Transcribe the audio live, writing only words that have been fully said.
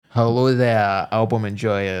Hello there, album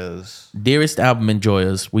enjoyers. Dearest album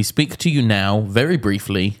enjoyers, we speak to you now very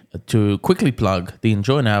briefly to quickly plug the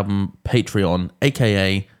Enjoy an Album Patreon,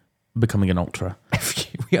 aka Becoming an Ultra.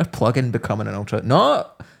 We are plugging Becoming an Ultra.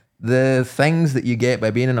 Not the things that you get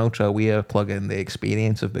by being an Ultra, we are plugging the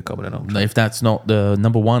experience of becoming an Ultra. If that's not the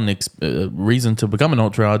number one reason to become an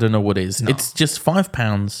Ultra, I don't know what is. No. It's just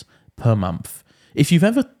 £5 per month. If you've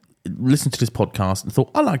ever listened to this podcast and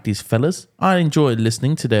thought, I like these fellas, I enjoy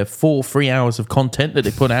listening to their 4 free hours of content that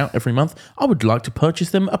they put out every month, I would like to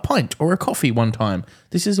purchase them a pint or a coffee one time.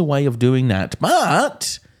 This is a way of doing that.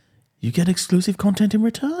 But you get exclusive content in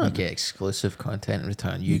return. You get exclusive content in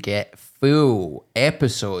return. You get full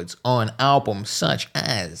episodes on albums such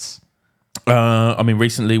as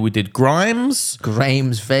Recently we did Grimes.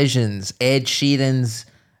 Grimes Visions, Ed Sheeran's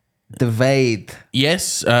Divide,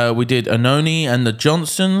 Yes, we did Anoni and the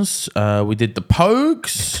Johnsons. We did the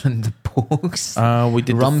Pogues. and the Pogues. We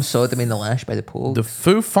did Rum Sodomy and the Lash by the Pogues. the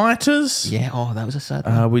Foo Fighters. Yeah, oh, that was a sad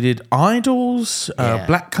one. We did Idols. Yeah.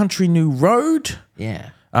 Black Country New Road.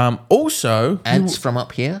 Yeah. Also, Ants from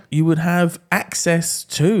Up Here. you would have access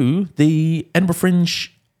to the Edinburgh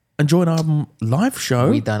Fringe Enjoy an Album live show.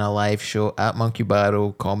 We done a live show at Monkey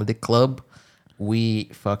Barrel Comedy Club. We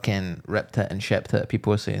fucking ripped it and shipped it. People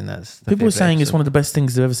were saying that's the People were saying favourite it's one of the best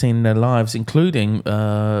things they've ever seen in their lives, including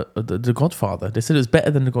the Godfather. They said it was better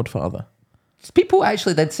than the Godfather. episode. People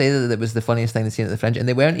actually did say that it was the funniest thing they'd seen at the Fringe, and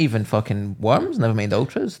they weren't even fucking worms, never mind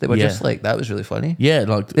ultras. They were Yeah. just like, that was really funny. Yeah,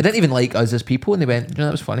 like They didn't even like us as people, and they went,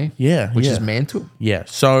 that was funny. yeah, Which yeah. is mental. Yeah,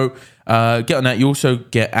 so get on that. You also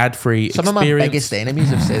get ad-free Some experience. of my biggest enemies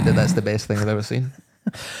have said that that's the best thing I've ever seen.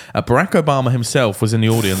 Barack Obama himself was in the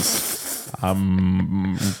audience.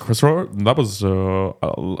 Christopher, that was,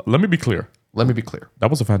 let me be clear. Let me be clear. That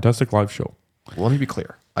was a fantastic live show. Let me be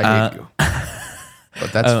clear. I hate you.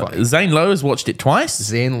 But that's funny. Zane Lowe has watched it twice.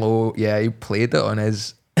 Zane Lowe, yeah, he played it on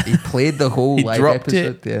his... He played the whole He live dropped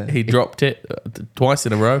episode. it. Yeah. He dropped it twice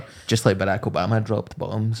in a row. Just like Barack Obama dropped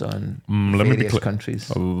bombs on let me be various clear. countries.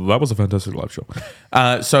 That was a fantastic live show.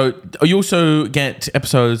 So you also get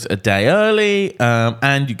episodes a day early,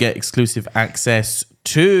 and you get exclusive access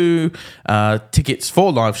to tickets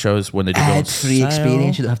for live shows when they do go on Ad-free sale.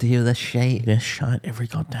 experience. You don't have to hear this shit. This shite every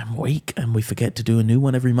goddamn week, and we forget to do a new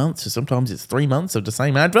one every month. So sometimes it's 3 months of the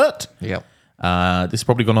same advert. Yep. This has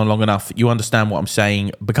probably gone on long enough. You understand what I'm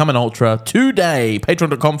saying. Become an Ultra today.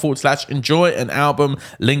 Patreon.com/enjoy an album.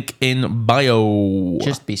 Link in bio.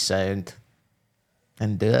 Just be sound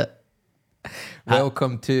and do it.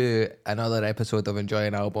 Welcome to another episode of Enjoy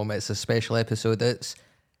an Album. It's a special episode. It's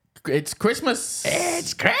Christmas.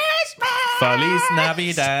 Christmas. Feliz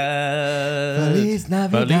Navidad. Feliz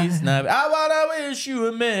Navidad. Feliz Navidad. I wanna wish you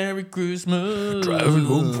a Merry Christmas. Driving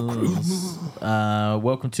home for Christmas.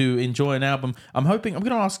 Welcome to Enjoy an Album. I'm going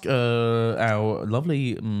to ask our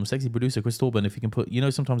lovely, sexy producer, Chris Torben, if he can put,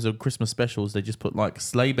 sometimes the Christmas specials, they just put like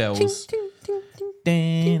sleigh bells.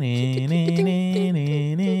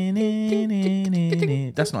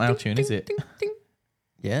 That's not our tune, is it?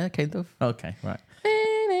 Yeah, kind of. Okay, right.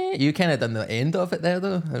 You kind of done the end of it there,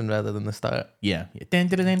 though, and rather than the start. Yeah.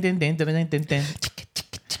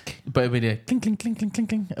 But with the clink, clink, clink, clink, clink,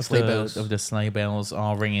 clink of the sleigh bells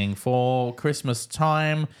are ringing for Christmas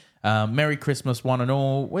time. Merry Christmas, one and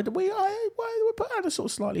all. We put out a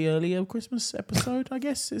sort of slightly earlier Christmas episode, I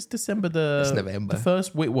guess. It's December It's November. the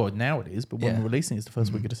first week. Well, now it is, but when we're releasing it's the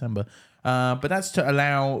first week of December. But that's to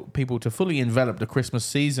allow people to fully envelop the Christmas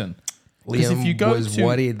season. Because if you go was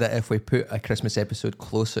worried that if we put a Christmas episode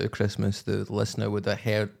closer to Christmas, the listener would have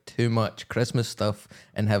heard too much Christmas stuff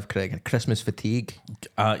and have Christmas fatigue.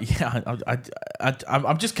 I'm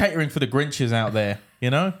just catering for the Grinches out there,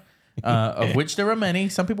 of which there are many.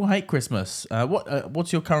 Some people hate Christmas.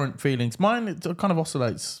 What's your current feelings? Mine, it kind of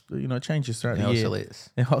oscillates. It changes throughout the year.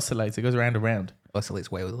 It oscillates. It goes around and around.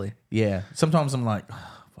 Oscillates wildly. Yeah. Sometimes I'm like,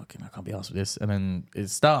 fucking, I can't be arsed with this, and then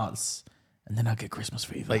it starts. And then I get Christmas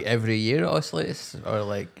fever. Like every year it oscillates, or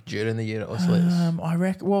like during the year it oscillates? I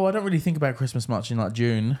reckon. Well, I don't really think about Christmas much in like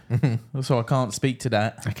June, so I can't speak to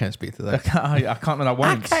that. I can't speak to that. I can't, and I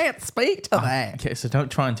won't. I can't speak to that. Okay, so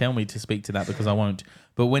don't try and tell me to speak to that because I won't.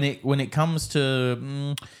 But when it comes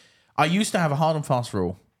to, I used to have a hard and fast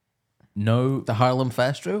rule. No, The Harlem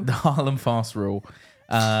Fast rule? the Harlem fast rule,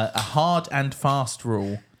 a hard and fast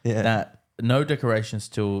rule that no decorations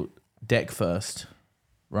till deck first,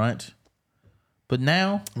 right? But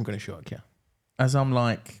now, I'm going to shock you. as I'm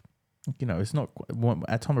like, it's not,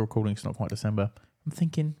 at time of recording, it's not quite December. I'm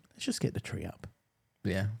thinking, let's just get the tree up.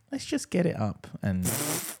 Yeah. Let's just get it up. And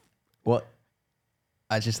what?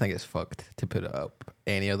 I just think it's fucked to put it up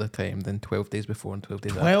any other time than 12 days before and 12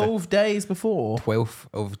 days 12 days before? 12th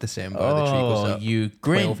of December, the tree goes Oh, up. you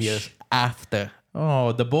Grinch. 12 years after.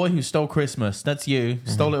 Oh, the boy who stole Christmas. That's you.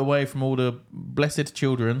 Stole it away from all the blessed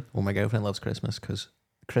children. Well, my girlfriend loves Christmas because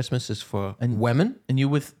Christmas is for women, And you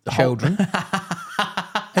with children,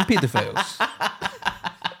 and paedophiles.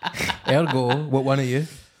 Ergo, what one are you?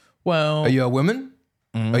 Well, Are you a woman?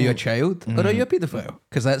 Are you a child? Or are you a paedophile?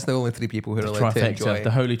 Because that's the only three people who are allowed to enjoy. trifecta,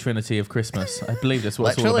 the holy trinity of Christmas. I believe that's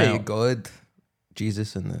what it's all Literally, about. God,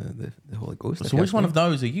 Jesus, and the Holy Ghost. So which one of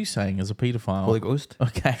those are you saying as a paedophile? Holy Ghost.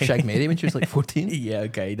 Okay. Shag Mary when she was like 14. Yeah,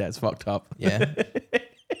 okay, that's fucked up. Yeah.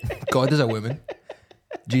 God is a woman.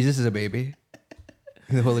 Jesus is a baby.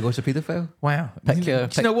 The Holy Ghost a paedophile. Wow. Pick Do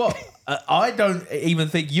you know what? I don't even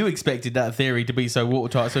think you expected that theory to be so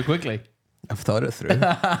watertight so quickly. I've thought it through.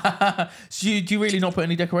 So do you really not put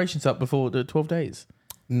any decorations up before the 12 days?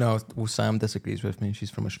 No, well, Sam disagrees with me. She's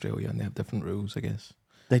from Australia and they have different rules, I guess.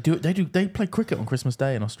 They play cricket on Christmas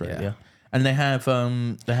Day in Australia. Yeah. And they have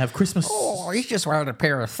Christmas he's just wearing a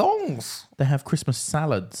pair of thongs. they have Christmas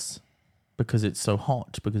salads because it's so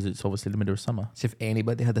hot, because it's obviously the middle of summer. So if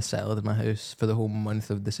anybody had a salad in my house for the whole month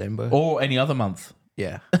of December, Or any other month.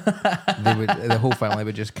 yeah, the whole family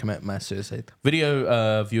would just commit mass suicide.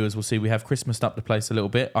 Video viewers will see we have Christmased up the place a little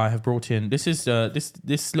bit. I have brought in this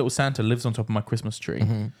little Santa lives on top of my Christmas tree,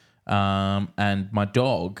 and my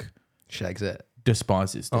dog Shags it.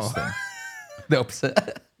 despises this thing. The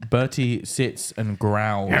opposite. Bertie sits and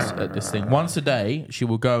growls at this thing. Once a day, she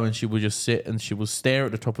will go and she will just sit and she will stare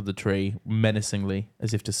at the top of the tree menacingly,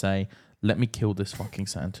 as if to say, "Let me kill this fucking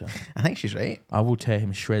Santa. I think she's right. I will tear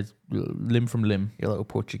him shreds, limb from limb." Your little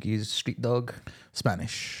Portuguese street dog.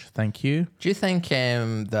 Spanish. Thank you. Do you think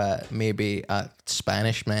that maybe a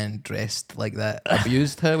Spanish man dressed like that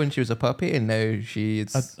abused her when she was a puppy and now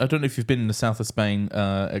she's I don't know if you've been in the south of Spain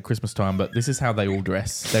at Christmas time, but this is how they all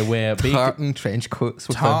dress. They wear big tartan trench coats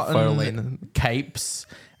with a fur line? tartan capes,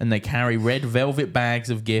 and they carry red velvet bags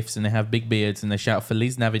of gifts, and they have big beards, and they shout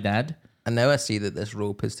Feliz Navidad. And now I see that this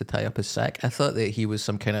rope is to tie up his sack. I thought that he was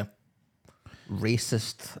some kind of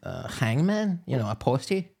racist hangman, a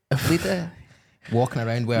postie leader, walking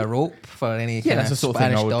around with a rope for any kind That's of the sort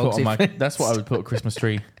Spanish of thing I would dogs. put on my. That's what I would put a Christmas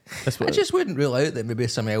tree. That's what I just wouldn't rule out that maybe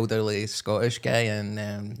some elderly Scottish guy in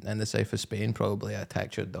the south of Spain probably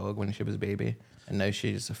attacked your dog when she was a baby, and now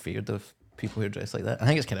she's afraid of people who dress like that. I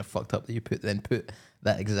think it's kind of fucked up that you put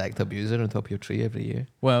that exact abuser on top of your tree every year.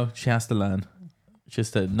 Well, she has to learn.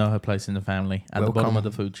 Just to know her place in the family at the bottom of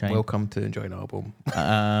the food chain. Welcome to Enjoy an Album.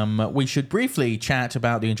 We should briefly chat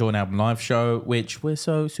about the Enjoy an Album live show, which we're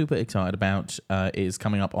so super excited about. Is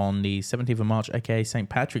coming up on the 17th of March, aka St.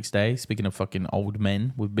 Patrick's Day. Speaking of fucking old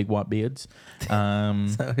men with big white beards. Is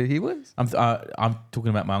that who he was? I'm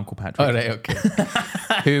talking about my Uncle Patrick. Oh, right, okay.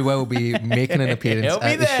 Who will be making an appearance He'll be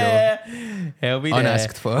at the there. He'll be there.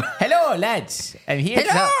 unasked for. Hello, lads. I'm here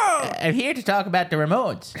to talk about the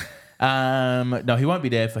Ramones. No, he won't be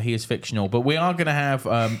there, for he is fictional. But we are going to have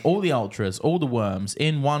all the ultras, all the worms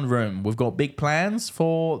in one room. We've got big plans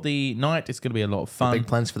for the night. It's going to be a lot of fun. Big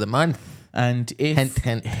plans for the month. And if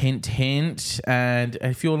Hint. hint. And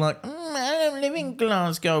if you're like, I don't live in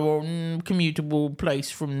Glasgow or commutable place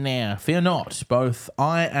from there, fear not. Both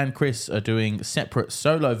I and Chris are doing separate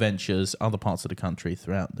solo ventures other parts of the country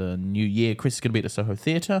throughout the new year. Chris is going to be at the Soho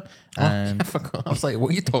Theatre. And I forgot. I was like,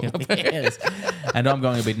 what are you talking about? yes. And I'm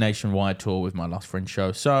going a big nationwide tour with my Last Friend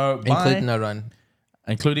show. So Including a run.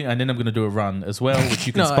 and then I'm going to do a run as well, which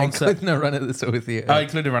you can No, sponsor. including a run at the Soho Theatre. Oh,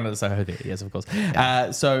 including a run at the Soho Theatre, yes, of course.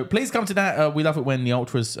 So please come to that. We love it when the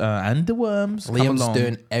ultras and the worms come Liam's along.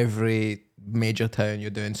 doing every major town. You're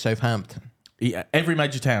doing Southampton. Yeah, every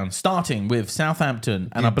major town, starting with Southampton.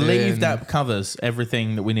 And I You're believe doing- that covers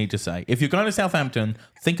everything that we need to say. If you're going to Southampton,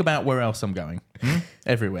 think about where else I'm going.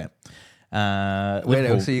 Everywhere. Where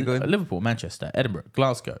else are you going? Liverpool, Manchester, Edinburgh,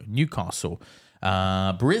 Glasgow, Newcastle,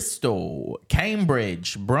 Bristol,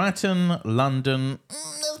 Cambridge, Brighton, London.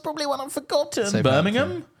 There's probably one I've forgotten. Southampton.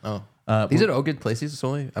 Birmingham. Oh. These are all good places. It's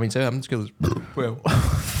only, Southampton's good. Well,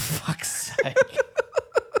 Fuck's sake.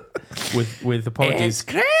 With apologies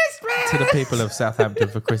to the people of Southampton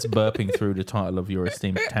for Chris burping through the title of your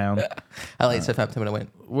esteemed town. I liked Southampton when I went.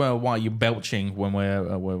 Well, why are you belching when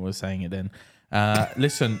we're saying it then?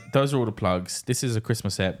 Listen, those are all the plugs. This is a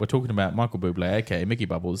Christmas ep. We're talking about Michael Buble, aka Mickey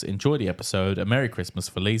Bubbles. Enjoy the episode. A Merry Christmas.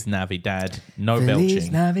 Feliz Navidad. No Feliz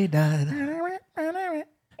belching. Navidad.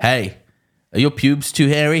 Hey, are your pubes too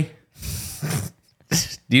hairy?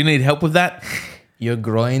 Do you need help with that? Your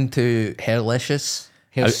groin to hairlicious.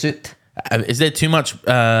 Hairsuit. Is there too much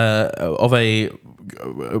of a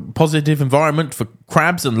positive environment for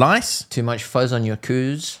crabs and lice? Too much fuzz on your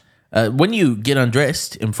coos. When you get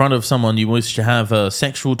undressed in front of someone you wish to have a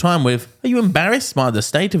sexual time with, are you embarrassed by the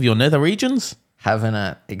state of your nether regions? Having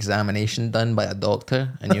an examination done by a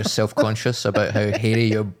doctor and you're self-conscious about how hairy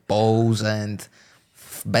your balls and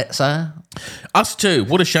bits are. Us too.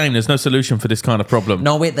 What a shame there's no solution for this kind of problem.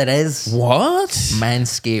 No, wait, there is. What?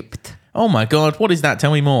 Manscaped. Oh my God, what is that?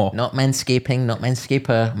 Tell me more. Not manscaping, not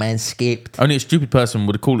manscaper, manscaped. Only a stupid person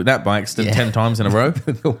would have called it that by accident 10 times in a row.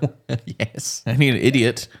 Yes. Only an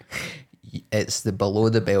idiot. It's the below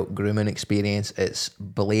the belt grooming experience. It's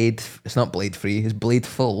not blade free, it's blade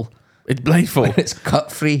full. It's bladeful. It's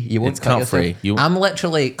cut free. You won't It's cut cut free. yourself. I'm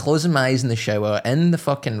literally closing my eyes in the shower in the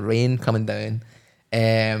fucking rain coming down.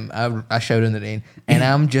 I shower in the rain and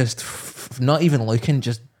I'm just not even looking,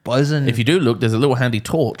 just buzzing. If you do look, there's a little handy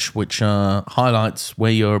torch which highlights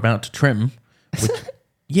where you're about to trim. Which,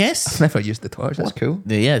 yes. I've never used the torch. That's cool.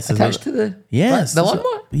 Yes. Attached to the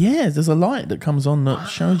lawnmower? Yes, there's a light that comes on that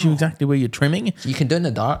shows you exactly where you're trimming. So you can do it in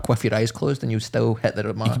the dark with your eyes closed and you still hit the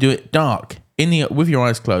mark. You can do it dark, with your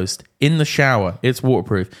eyes closed, in the shower. It's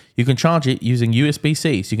waterproof. You can charge it using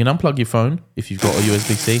USB-C. So you can unplug your phone if you've got a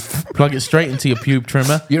USB-C, plug it straight into your pube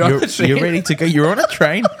trimmer. You're on a train. You're ready to go. You're on a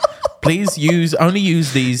train. Please only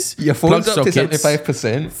use these Your plug phone's up to sockets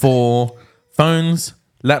 75%. for phones,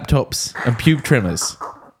 laptops, and pube trimmers.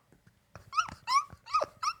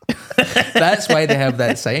 That's why they have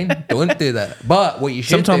that sign. Don't do that. But what you should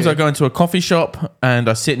Sometimes do, I go into a coffee shop and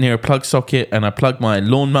I sit near a plug socket and I plug my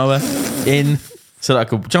lawnmower in so that I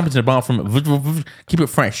could jump into the bathroom, keep it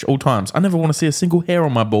fresh all times. I never want to see a single hair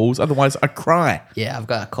on my balls, otherwise I cry. Yeah, I've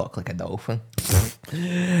got a cock like a dolphin.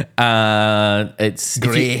 It's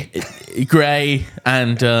Grey.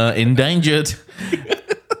 and endangered.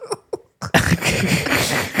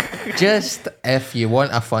 Just if you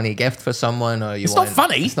want a funny gift for someone or It's not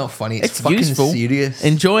funny. It's not funny. It's It's fucking useful. serious.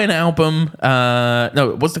 Enjoy an album.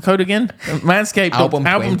 No, what's the code again? Manscaped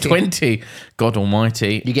Album 20. God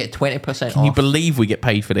almighty. You get 20% Can off. you believe we get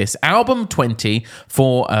paid for this? Album 20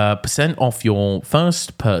 for percent off your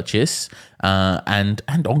first purchase and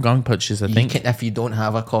ongoing purchases, I think. If you don't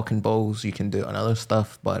have a cock and balls, you can do it on other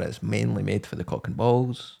stuff, but it's mainly made for the cock and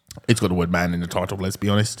balls. It's got the word man in the title, let's be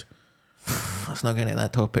honest. Let's not get into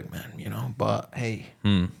that topic, man, but hey,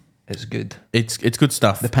 it's good. It's good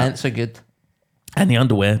stuff. The pants are good. And the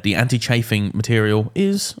underwear, the anti-chafing material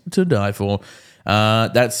is to die for.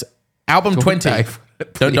 That's album 20. Die for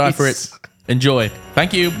it, Don't die for it. please. Enjoy.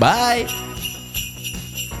 Thank you. Bye.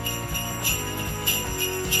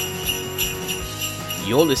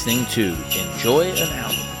 You're listening to Enjoy an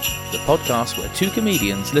Album, the podcast where two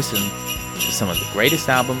comedians listen to some of the greatest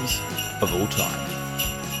albums of all time.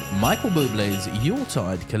 Michael Buble's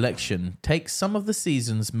Yuletide collection takes some of the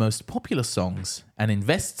season's most popular songs and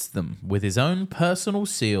invests them with his own personal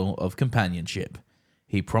seal of companionship.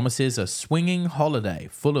 He promises a swinging holiday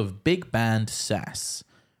full of big band sass.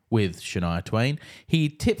 With Shania Twain, he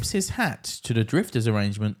tips his hat to the Drifters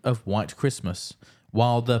arrangement of White Christmas,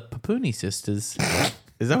 while the Papuni Sisters...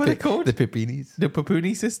 Is that what they're called? The Pupinis. The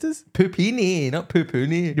Papuni Sisters? Pupini, not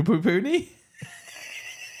Pupuni. The Papuni?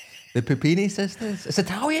 The Pupini sisters. It's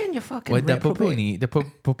Italian, you fucking With the reprobate. Papuni... The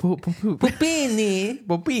Pupini.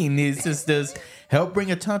 Papini Sisters help bring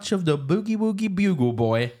a touch of the Boogie Woogie Bugle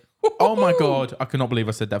Boy. Oh my God, I cannot believe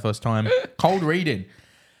I said that first time. Cold reading.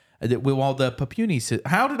 While the Papuni Sisters...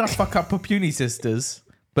 How did I fuck up Papuni Sisters,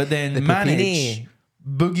 but then The manage Pupini.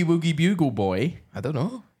 Boogie Woogie Bugle Boy? I don't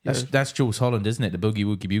know. That's Jules Holland, isn't it? The Boogie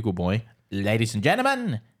Woogie Bugle Boy. Ladies and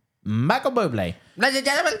gentlemen, Michael Buble. Ladies and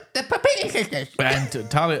gentlemen, the Pupini sisters. And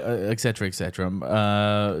Tyler, etc., etc.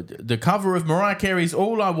 The cover of Mariah Carey's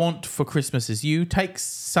 "All I Want for Christmas Is You" takes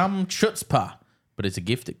some chutzpah, but it's a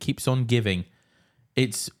gift that keeps on giving.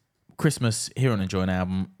 It's Christmas here on Enjoy an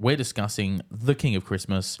Album. We're discussing the King of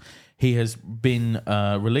Christmas. He has been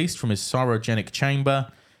released from his cryogenic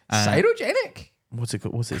chamber. Cryogenic? What's it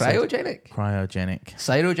called? What's it? Cryogenic? Cryogenic.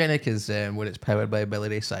 Cyrogenic is when it's powered by Billy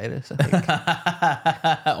Ray Cyrus, I think.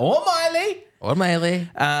 Or Miley. Or Miley.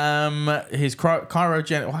 His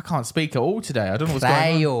cryogenic. Oh, I can't speak at all today. I don't know what's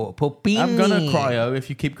going on. Cryo. Popini. I'm gonna cryo if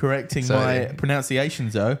you keep correcting Sorry. my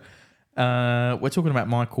pronunciations, though. We're talking about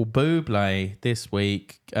Michael Buble this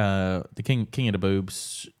week, the king of the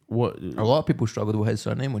boobs. What A lot of people struggled with his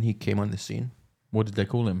surname when he came on the scene. what did they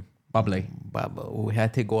call him? Bubbly. We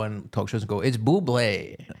had to go on talk shows and go, it's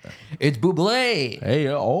Buble. It's Buble. Hey,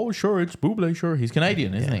 oh sure, it's Buble. Sure, he's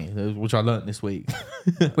Canadian, isn't he? Which I learnt this week.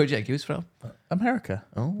 Where'd you think he was from? America.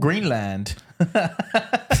 Oh. Greenland.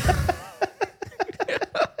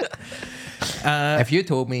 If you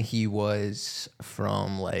told me he was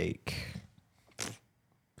from like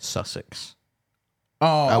Sussex,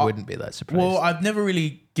 Oh, I wouldn't be that surprised. Well, I've never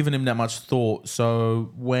really given him that much thought.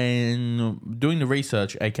 So when doing the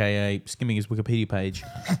research, aka skimming his Wikipedia page,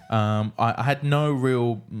 I had no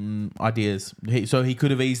real ideas. So he could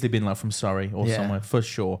have easily been like from Surrey or somewhere for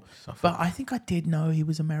sure. But I think I did know he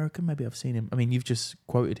was American. Maybe I've seen him. I mean, you've just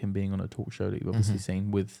quoted him being on a talk show that you've obviously seen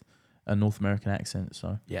with a North American accent.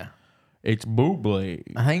 So yeah, it's Buble.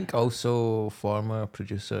 I think also former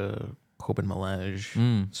producer Coben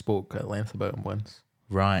Melange spoke at length about him once.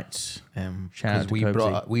 Right. Shout out to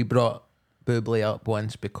we brought Buble up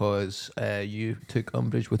once because you took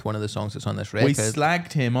umbrage with one of the songs that's on this record. We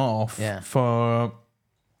slagged him off for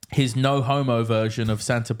his no homo version of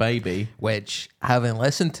Santa Baby, which, having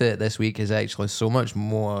listened to it this week, is actually so much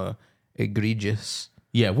more egregious.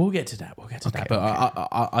 Yeah, we'll get to that. But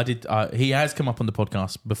I did. He has come up on the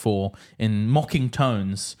podcast before in mocking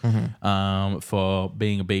tones for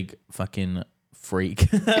being a big fucking freak,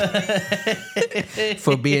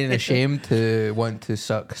 for being ashamed to want to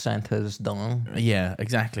suck Santa's dong. Yeah,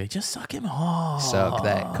 exactly. Just suck him off. Suck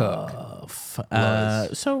that cock.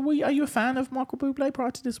 So, are you a fan of Michael Bublé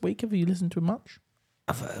prior to this week? Have you listened to him much?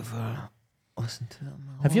 Have I ever listened to him?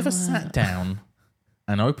 Have you ever sat down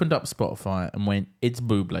and opened up Spotify and went, "It's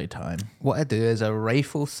Bublé time"? What I do is I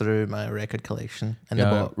rifle through my record collection in the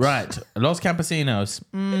box. Right, Los Campesinos,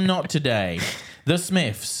 not today. The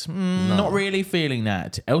Smiths, not really feeling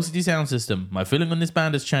that. LCD Sound System, my feeling on this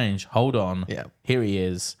band has changed. Hold on. Yeah. Here he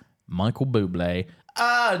is, Michael Bublé.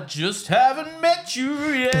 I just haven't met you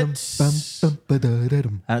yet. That's the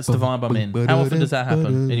vibe I'm in. How often does that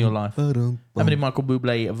happen in your life? How many Michael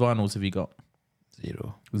Bublé vinyls have you got?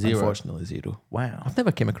 Zero. Zero. Unfortunately, zero. Wow. I've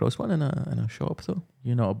never came across one in a shop though.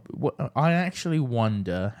 You know, I actually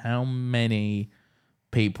wonder how many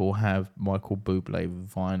people have Michael Bublé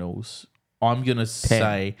vinyls. I'm gonna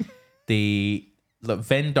say the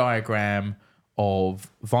Venn diagram of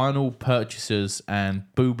vinyl purchasers and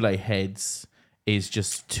Bublé heads is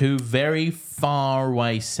just two very far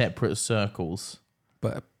away separate circles.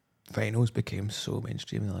 But vinyls became so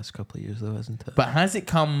mainstream in the last couple of years though, hasn't it? But has it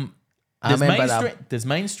come? There's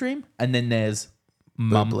mainstream, and then there's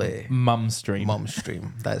mumstream.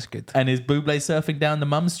 Mumstream. That's good. And is Bublé surfing down the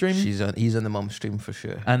mumstream? He's on the mumstream for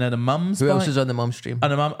sure. And then Who else is on the mumstream?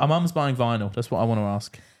 And a mum's buying vinyl. That's what I want to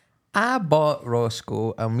ask. I bought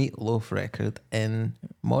Roscoe a Meatloaf record in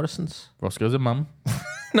Morrison's. Roscoe's a mum.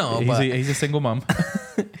 No, he's a single mum.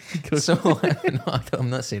 So no, I'm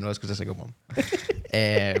not saying Roscoe's a single mum.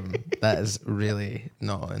 That is really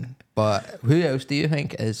not on. But who else do you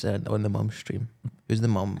think is on the mum stream? Who's the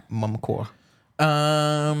mumcore?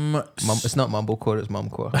 It's not mumblecore, it's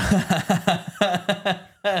mumcore.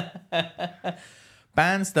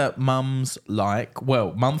 Bands that mums like.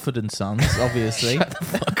 Well, Mumford and Sons, obviously. Shut the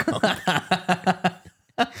fuck up.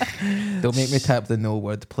 Don't make me tap the no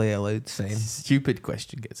word play aloud sign. Stupid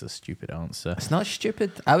question gets a stupid answer. It's not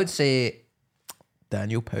stupid. I would say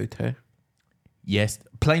Daniel Powter. Yes.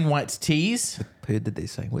 Plain White Tees. Who did they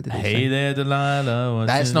sing? What did they Hey sing? there, Delilah.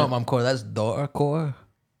 That's not mumcore, that's daughtercore.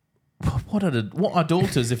 What are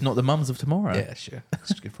daughters if not the mums of tomorrow? Yeah, sure.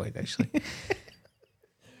 That's a good point, actually.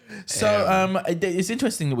 So it's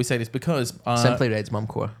interesting that we say this because Simply Red's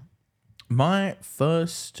mumcore. My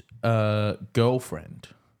first girlfriend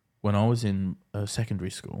when I was in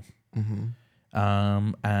secondary school. And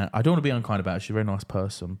I don't want to be unkind about it. She's a very nice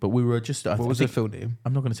person, but we were just. What was her full name?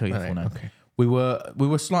 I'm not going to tell you the full name. Okay. We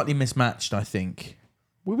were slightly mismatched. I think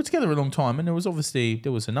we were together a long time, and there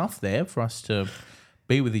was enough there for us to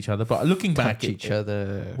be with each other. But looking back, Touch each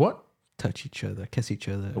other. What? Touch each other, kiss each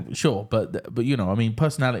other. Sure, but you know, I mean,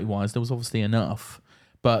 personality-wise, there was obviously enough.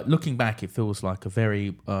 But looking back, it feels like a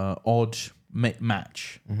very odd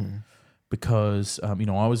match because you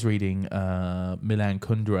know, I was reading Milan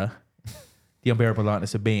Kundera, The Unbearable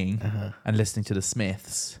Lightness of Being, and listening to the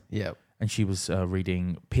Smiths. Yeah, and she was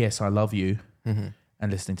reading P.S. I Love You and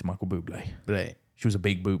listening to Michael Bublé. Right. She was a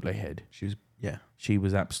big Bublé head. She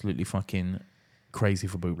was absolutely fucking crazy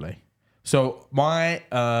for Bublé. So my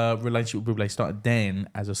relationship with Bublé started then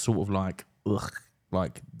as a sort of like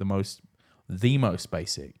the most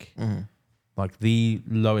basic, like the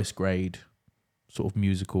lowest grade sort of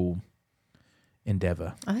musical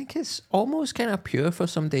endeavor. I think it's almost kind of pure for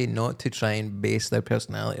somebody not to try and base their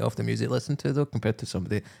personality off the music they listen to, though, compared to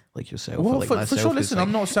somebody like yourself. Well, or like for myself, sure. Listen, like,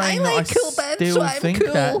 I'm not saying I that like I cool bands, still so I'm think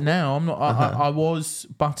cool. that now. I'm not. I was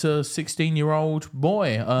but a 16-year-old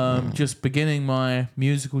boy, just beginning my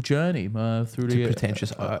musical journey through the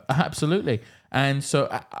pretentious art. Absolutely. And so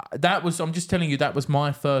that was, I'm just telling you, that was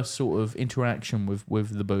my first sort of interaction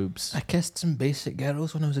with the boobs. I kissed some basic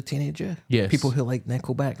girls when I was a teenager. Yes. People who liked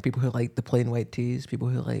Nickelback, people who liked the plain white tees, people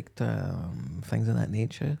who liked things of that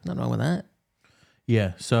nature. Nothing wrong with that.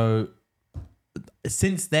 Yeah. So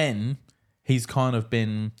since then, he's kind of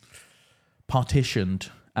been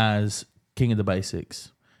partitioned as king of the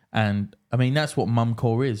basics. And I mean, that's what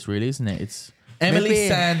mumcore is, really, isn't it? It's Emily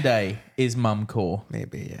Sandé is mumcore.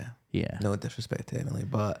 Maybe, yeah. Yeah. No disrespect to Emily,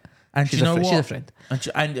 but And she's you know what? what? She's a friend.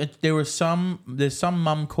 And there's some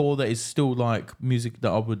mumcore that is still like music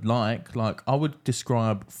that I would like. Like I would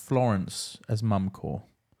describe Florence as mumcore.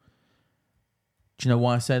 Do you know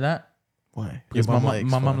why I say that? Why? Because my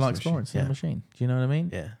mum likes Florence in yeah. the Machine. Do you know what I mean?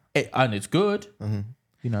 Yeah. And it's good. Mm-hmm.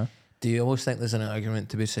 You know. Do you always think there's an argument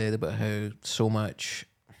to be said about how so much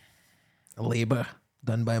labour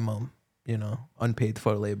done by mum, unpaid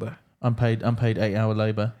for labour? Unpaid 8-hour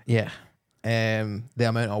labour. Yeah. The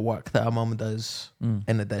amount of work that a mum does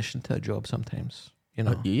in addition to a job sometimes,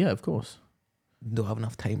 Yeah, of course. don't have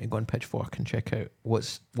enough time to go on Pitchfork and check out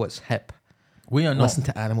what's hip. We are not. Listen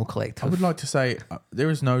to Animal Collective. I would like to say there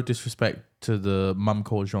is no disrespect to the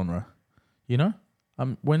mumcore genre.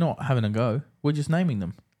 We're not having a go. We're just naming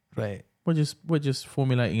them. Right. We're just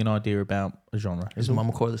formulating an idea about a genre. Is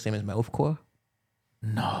mumcore the same as MILFcore?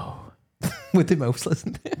 No. What do MILFs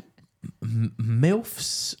listen to?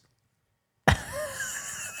 MILFs.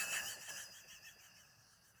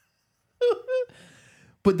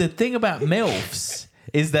 But the thing about MILFs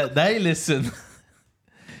is that they listen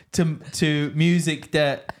to music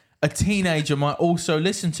that a teenager might also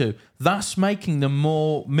listen to, thus making them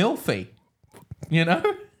more MILFy. You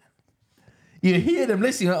hear them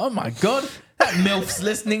listening, like, oh my God, that MILF's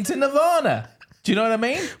listening to Nirvana. Do you know what I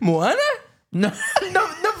mean? Moana? No,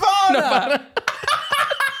 Nirvana.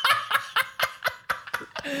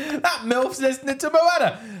 That MILF's listening to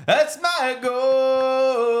Moana. That's my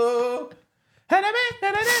goal.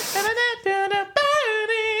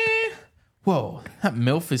 Whoa, that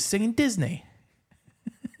MILF is singing Disney.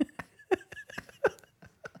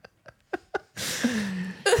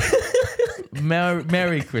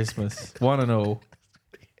 Merry Christmas, one and all.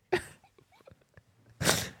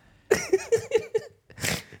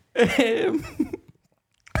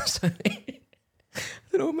 Sorry.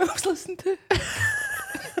 I don't know what MILFs listen to.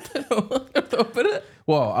 I don't know about it.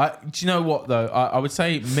 Well, do you know what though? I would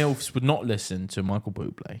say MILFs would not listen to Michael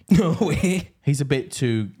Buble. No way. He's a bit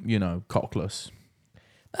too, cockless.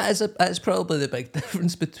 That's probably the big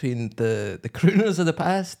difference between the crooners of the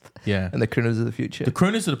past and the crooners of the future. The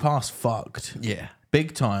crooners of the past fucked. Yeah.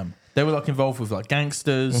 Big time. They were like involved with like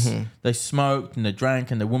gangsters. Mm-hmm. They smoked and they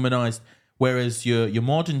drank and they womanized. Whereas your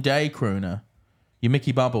modern day crooner, your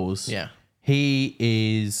Mickey Bubbles, he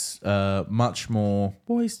is much more.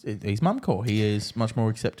 Well, he's mumcore. He is much more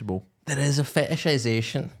acceptable. There is a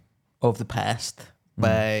fetishization of the past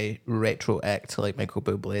by retro acts like Michael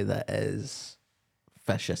Bublé that is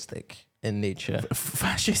fascistic in nature.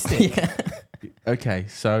 Fascistic. Yeah. Okay,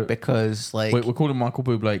 so Because we're calling Michael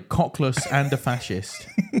Bublé cockless and a fascist.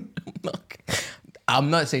 I'm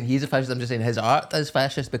not saying he's a fascist. I'm just saying his art is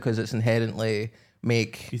fascist because it's inherently You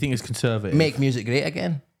think it's conservative? make music great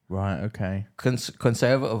again. Right. Okay.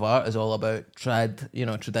 Conservative art is all about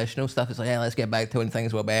traditional stuff. It's like, yeah, let's get back to when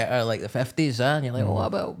things were better, like the 50s, and you're like, well, what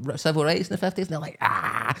about civil rights in the 50s? And they're like,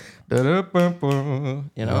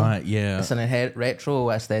 Right. Yeah. It's an retro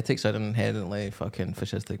aesthetics are inherently fucking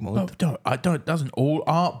fascistic mode. Doesn't all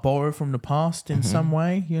art borrow from the past in some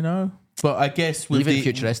way? But I guess with Even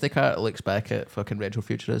futuristic art looks back at fucking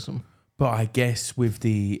retrofuturism. But I guess with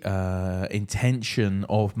the intention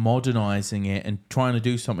of modernizing it and trying to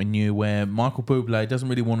do something new, where Michael Bublé doesn't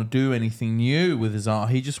really want to do anything new with his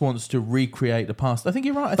art, he just wants to recreate the past. I think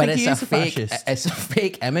you're right. I think he is a fascist. It's a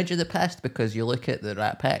fake image of the past because you look at the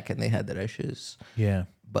Rat Pack and they had their issues. Yeah.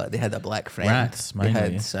 But they had a black friend. Rats, they mainly,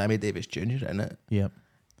 had Sammy Davis Jr. in it. Yeah.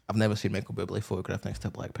 I've never seen Michael Bublé photographed next to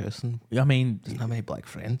a black person. I mean, Doesn't have many black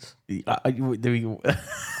friends.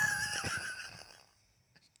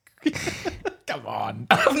 Come on.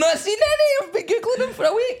 I've not seen any. I've been Googling them for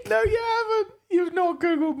a week. No, you haven't. You've not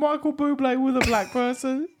Googled Michael Bublé with a black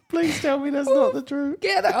person. Please tell me that's not the truth.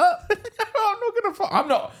 Get it up. I'm not gonna. I'm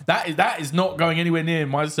not. That is not going anywhere near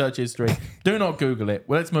my search history. Do not Google it.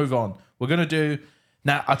 Well, let's move on. We're gonna do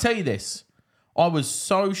now. I'll tell you this. I was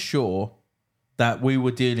so sure that we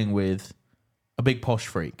were dealing with a big posh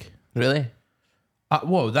freak. Really?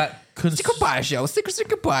 Whoa, that... Secret Passion,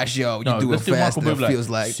 secret Passion. No, You do it let's do fast and Michael it Bublé. feels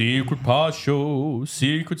like... Secret Passion,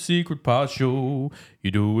 secret Passion. You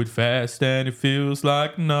do it fast and it feels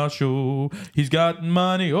like Nacho. He's got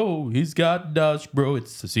money, oh, he's got Dutch, bro.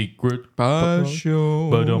 It's a secret Passion.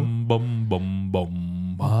 Ba-dum, bum, bum,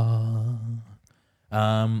 bum, ba.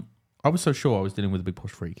 I was so sure I was dealing with a big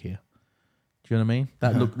posh freak here. Do you know what I mean?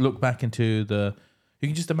 That look back into the... You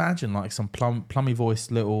can just imagine like some plummy voiced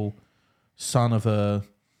little son of a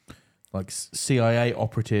like CIA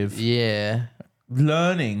operative, Yeah.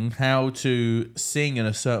 learning how to sing in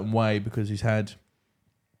a certain way because he's had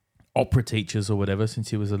opera teachers or whatever since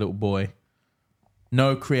he was a little boy.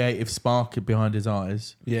 No creative spark behind his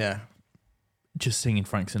eyes. Yeah. Just singing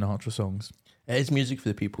Frank Sinatra songs. It is music for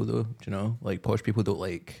the people, though. Do you know? Like, posh people don't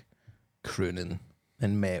like crooning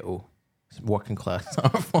and metal. It's working class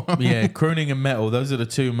art form. Yeah, crooning and metal. Those are the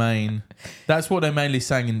two main... That's what they mainly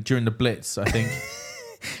sang during the Blitz, I think.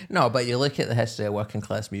 No, but you look at the history of working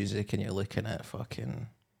class music and you're looking at fucking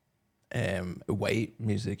white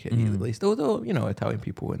music at least. Although, you know, Italian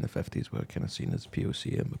people in the 50s were kind of seen as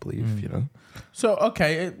POC, I believe, you know. So,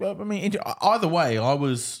 okay, I mean, either way, I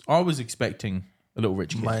was expecting a little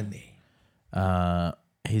rich kid. Money.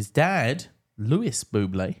 His dad, Louis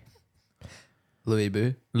Buble, Louis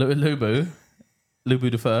Boo.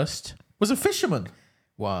 Lubu the First, was a fisherman.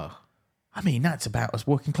 Wow. I mean, that's about as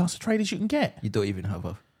working class a trade as you can get. You don't even have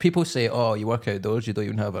a... People say, oh, you work outdoors, you don't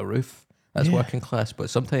even have a roof. That's working class, but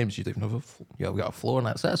sometimes you don't even have a... You've got a floor and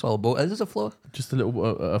that's all a boat is. Is a floor? Just a little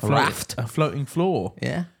raft. A floating floor.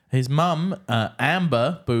 Yeah. His mum,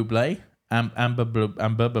 Amber Buble, Amber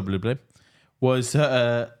Buble, was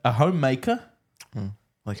a homemaker.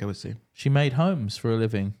 Like I was saying. She made homes for a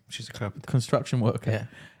living. She's a carpenter. Construction worker.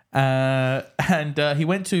 Yeah. And he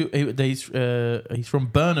went to... He's from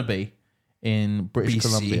Burnaby in British BC.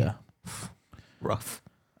 Columbia. Rough.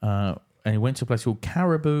 And he went to a place called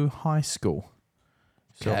Caribou High School.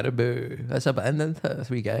 So, Caribou. That's a band, isn't it? That's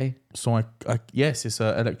a wee guy. So yes, it's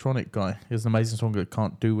an electronic guy. He has an amazing song that I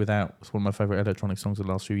can't do without. It's one of my favourite electronic songs of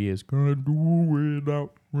the last few years. Can't do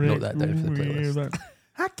without. Note that down for the playlist.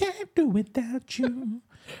 I can't do without you,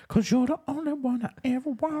 'cause you're the only one I ever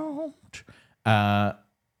want.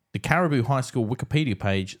 The Caribou High School Wikipedia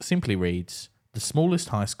page simply reads, the smallest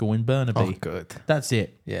high school in Burnaby. Oh, good. That's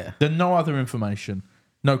it. Yeah. There's no other information.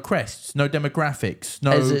 No crests, no demographics,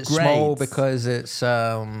 no Is it grades. small because it's,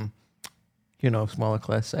 smaller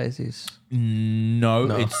class sizes? No,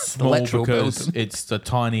 No. it's small Literal because building. it's a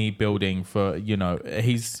tiny building for,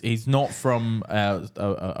 he's not from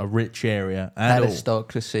a rich area at all.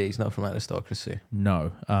 Aristocracy. He's not from aristocracy.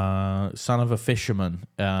 No, son of a fisherman.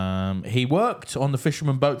 He worked on the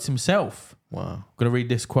fisherman boats himself. Wow. I'm going to read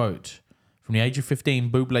this quote. From the age of 15,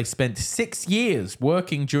 Buble spent 6 years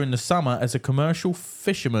working during the summer as a commercial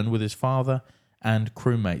fisherman with his father and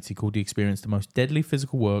crewmates. He called the experience the most deadly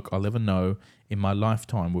physical work I'll ever know in my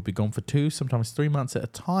lifetime. We'll be gone for 2, sometimes 3 months at a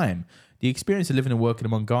time. The experience of living and working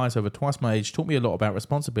among guys over twice my age taught me a lot about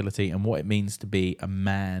responsibility and what it means to be a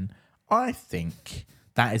man. I think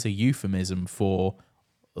that is a euphemism for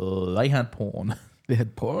they had porn. They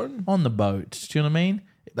had porn? On the boat. Do you know what I mean?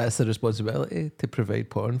 That's the responsibility, to provide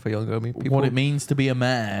porn for younger people. What it means to be a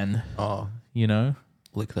man. Oh, You know?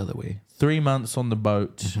 look the other way. 3 months on the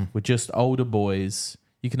boat with just older boys.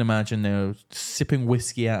 You can imagine they're sipping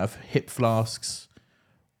whiskey out of hip flasks,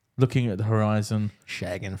 looking at the horizon,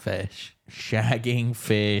 Shagging fish. shagging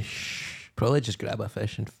fish. Probably just grab a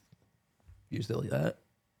fish and use it like that.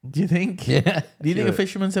 Do you think? Yeah. Do you think a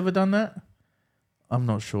fisherman's ever done that? I'm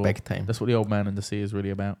not sure. Big time. That's what The Old Man in the Sea is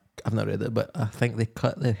really about. I've not read it, but I think they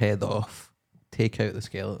cut the head off, take out the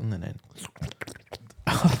skeleton, and then...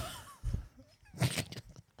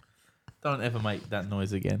 Don't ever make that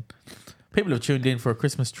noise again. People have tuned in for a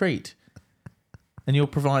Christmas treat, and you're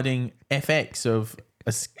providing FX of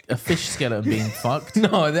a fish skeleton being fucked.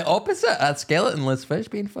 No, the opposite. A skeletonless fish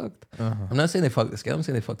being fucked. I'm not saying they fucked the skeleton, I'm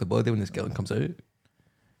saying they fucked the body when the skeleton comes out.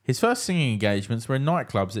 His first singing engagements were in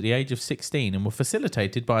nightclubs at the age of 16 and were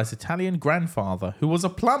facilitated by his Italian grandfather, who was a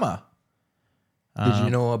plumber. Did you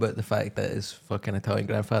know about the fact that his fucking Italian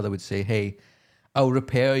grandfather would say, hey, I'll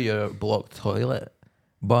repair your blocked toilet,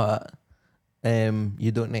 but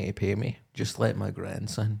you don't need to pay me. Just let my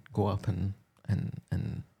grandson go up and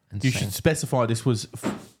You sing. should specify this was...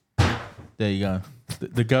 There you go.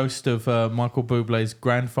 The ghost of Michael Bublé's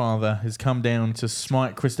grandfather has come down to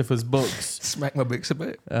smite Christopher's books. Smack my books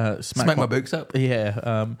about. Smack my books up.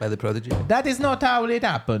 Yeah. By the Prodigy. That is not how it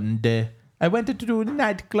happened. I went to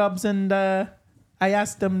nightclubs and I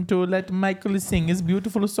asked them to let Michael sing his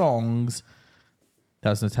beautiful songs. That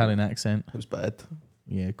was an Italian accent. It was bad.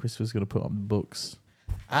 Yeah, Chris was going to put up the books.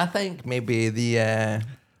 I think maybe the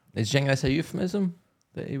is Jingles a euphemism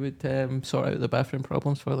that he would sort out the bathroom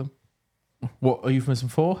problems for them. What are euphemism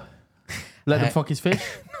for? Let them fuck his fish.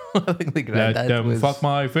 I think the Let granddad them was. fuck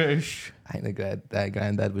my fish. I think the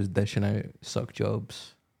granddad was dishing out suck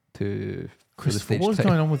jobs to Christopher, what's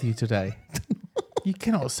going on with you today? You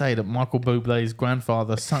cannot say that Michael Bublé's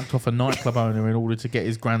grandfather sucked off a nightclub owner in order to get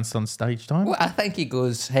his grandson stage time. Well, I think he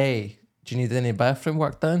goes, "Hey, do you need any bathroom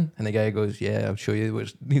work done?" And the guy goes, "Yeah, I'll show you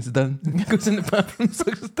what needs done." He goes in the bathroom,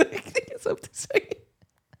 sucks his dick, and gets up to sing.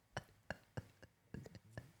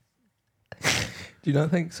 Do you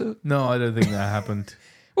not think so? No, I don't think that happened.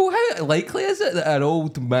 Well, how likely is it that an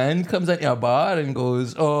old man comes into a bar and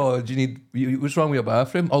goes, "Oh, do you need? What's wrong with your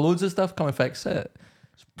bathroom? Oh, loads of stuff. Come and fix it."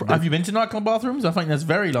 Have you been to nightclub bathrooms? I think that's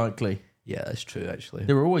very likely. Yeah, that's true. Actually,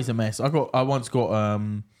 They were always a mess. I once got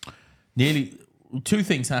nearly 2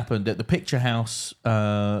 things happened at the Picture House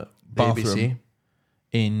bathroom BBC.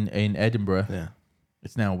 in Edinburgh. Yeah,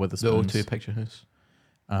 It's now the Wetherspoons. O2 Picture House.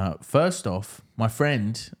 First off, my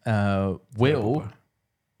friend Will,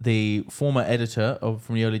 the former editor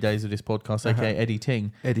from the early days of this podcast, aka Eddie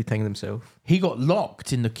Ting, Editing themselves. he got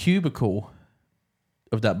locked in the cubicle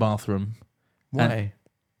of that bathroom. Why?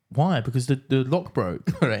 Why? Because the lock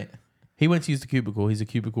broke. Right. He went to use the cubicle. He's a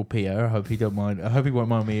cubicle peer. I hope he don't mind. I hope he won't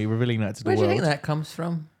mind me revealing that to the Where do world. you think that comes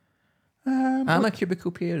from? I'm a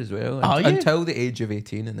cubicle peer as well. Are you? Until the age of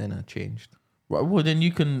 18, and then I changed. Right, well, then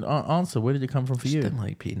you can answer. Where did it come from for Just you? didn't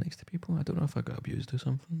like peeing next to people. I don't know if I got abused or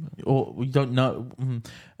something. But Or you don't know.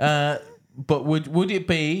 But would it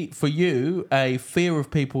be for you a fear of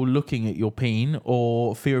people looking at your peen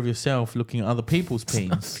or fear of yourself looking at other people's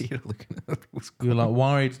peens? fear of looking at other people's. You're like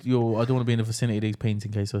worried. I don't want to be in the vicinity of these peens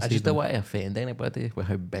in case I I see just them. don't want to offend anybody with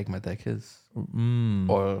how big my dick is, Mm.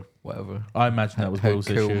 or whatever. I imagine that was how Will's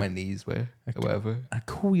cool issue. my knees were, or whatever.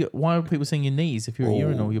 Why are people saying your knees? If you're at Oh.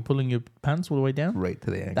 urinal, you're pulling your pants all the way down. Right to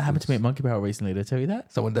the ankles. That happened to me at Monkey Power recently. Did I tell you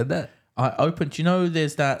that? Someone did that. I opened. You know,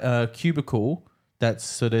 there's that cubicle.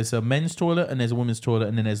 There's a men's toilet and there's a women's toilet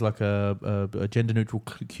and then there's like a gender neutral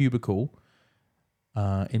cubicle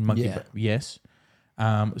in Monkey. Yeah. Yes.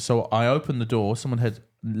 So I opened the door. Someone had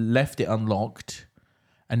left it unlocked,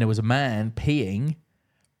 and there was a man peeing,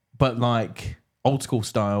 but like old school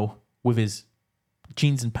style, with his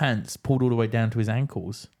jeans and pants pulled all the way down to his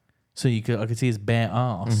ankles, so I could see his bare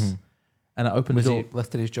ass. Mm-hmm. And I opened Was the he door.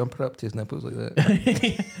 lifted his jumper up to his nipples like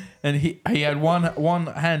that? And he had one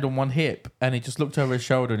hand on one hip, and he just looked over his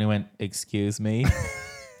shoulder and he went, "Excuse me."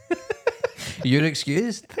 You're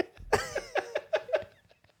excused.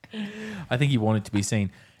 I think he wanted to be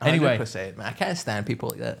seen. Anyway, 100%, man. I can't stand people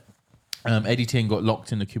like that. Eddie Ting got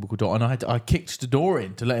locked in the cubicle door, and I kicked the door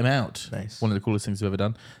in to let him out. Nice. One of the coolest things I've ever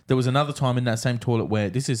done. There was another time in that same toilet where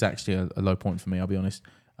this is actually a low point for me. I'll be honest.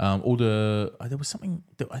 There was something.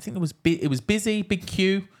 I think it was busy, big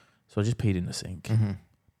queue, so I just peed in the sink. Mm-hmm.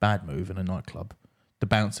 Bad move in a nightclub. The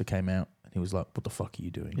bouncer came out and he was like, "What the fuck are you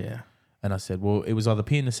doing?" Yeah. And I said, "Well, it was either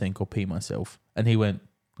pee in the sink or pee myself." And he went,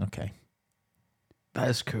 "Okay." That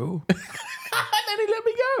is cool. And then he let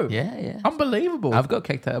me go. Yeah, yeah. Unbelievable. I've got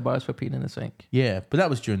kicked out of bars for peeing in the sink. Yeah, but that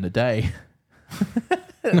was during the day.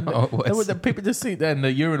 No, it There was. were the people just sit there and the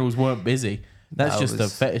urinals weren't busy. That's No, it just a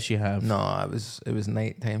was- fetish you have. No, it was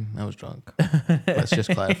night time. I was drunk. Let's just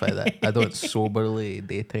clarify that. I don't soberly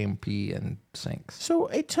daytime pee in sinks So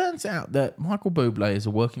it turns out that Michael Buble is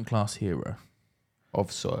a working class hero. of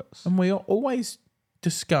sorts. And we always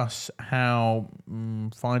discuss how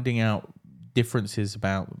finding out differences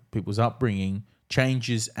about people's upbringing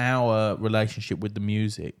changes our relationship with the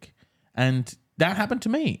music. And that happened to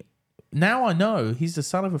me. Now I know he's the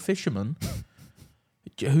son of a fisherman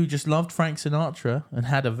who just loved Frank Sinatra and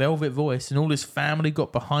had a velvet voice, and all his family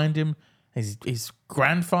got behind him. His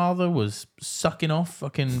grandfather was sucking off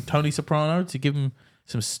fucking Tony Soprano to give him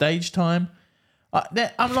some stage time.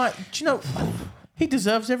 I'm like, do you know, he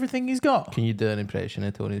deserves everything he's got. Can you do an impression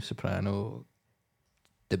of Tony Soprano?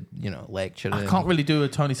 Lecturing. I can't really do a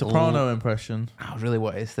Tony Soprano impression. Oh, really?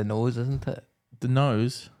 What? It's the nose, isn't it? The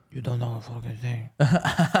nose. You don't know a fucking thing.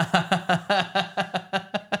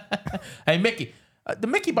 Hey, Mickey. The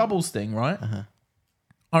Mickey Bubbles thing, right? Uh-huh.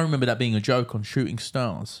 I remember that being a joke on Shooting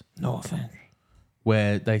Stars, No offense.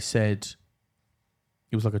 where they said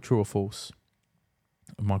it was like a true or false.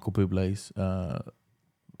 Michael Bublé's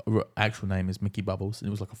actual name is Mickey Bubbles, and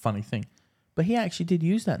it was like a funny thing. But he actually did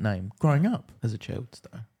use that name growing up As a child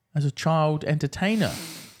star. as a child entertainer.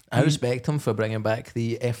 I respect him for bringing back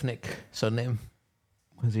the ethnic surname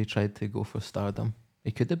as he tried to go for stardom.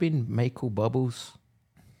 He could have been Michael Bubbles.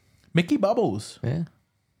 Mickey Bubbles. Yeah.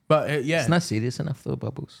 But yeah. It's not serious enough though,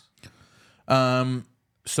 Bubbles.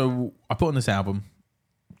 So I put on this album,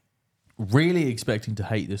 really expecting to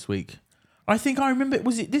hate this week. I think I remember,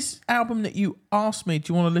 was it this album that you asked me,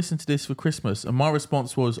 do you want to listen to this for Christmas? And my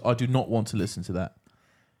response was, I do not want to listen to that.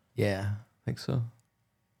 Yeah, I think so.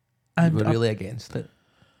 And You were really against it.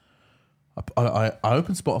 I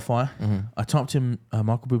opened Spotify, I typed in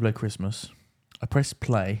Michael Buble Christmas, I pressed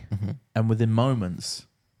play, and within moments,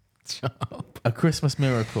 Shut up. A Christmas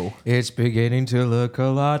Miracle. It's beginning to look a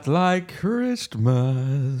lot like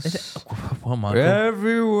Christmas. Well, Michael,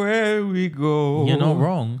 Everywhere we go. you're not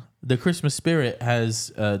wrong. The Christmas spirit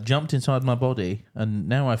has jumped inside my body, and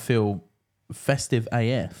now I feel festive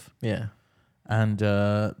AF. Yeah. And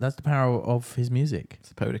that's the power of his music. It's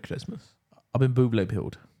the power of Christmas. I've been Buble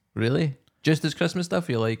pilled. Really? Just his Christmas stuff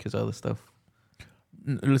you like his other stuff?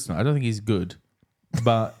 Listen, I don't think he's good,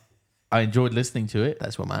 but I enjoyed listening to it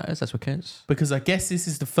That's what matters. That's what counts. because I guess this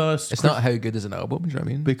is the first. It's not how good is an album, do you know what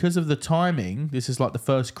I mean? Because of the timing. This is like the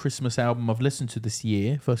first Christmas album I've listened to this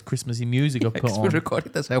year. First Christmassy music I've put Because we on.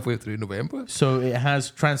 recorded this halfway through November. So it has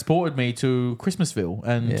transported me to Christmasville,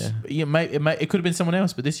 and it could have been someone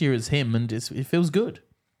else, but this year it's him, and it feels good.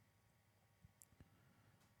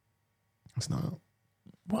 It's not.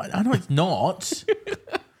 Well, I know it's not.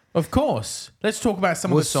 Of course. Let's talk about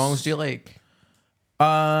some of What the songs do you like?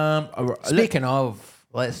 Speaking, Speaking of,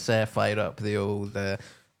 let's fire up the old...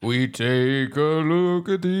 we take a look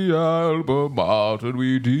at the album art and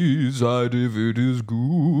we decide if it is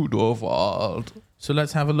good or bad. so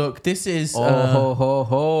let's have a look. This is ho, ho,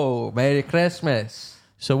 ho. Merry Christmas.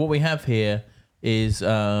 so what we have here is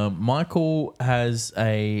Michael has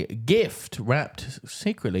a gift wrapped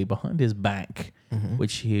secretly behind his back,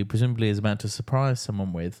 which he presumably is about to surprise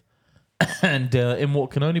someone with, and in what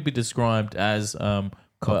can only be described as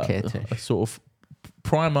Coquettish. a sort of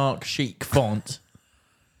Primark chic font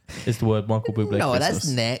is the word Michael Buble. No, Christmas. that's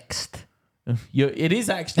next. It is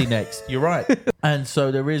actually next. You're right. And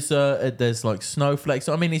so there is there's like snowflakes.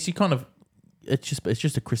 I mean, it's just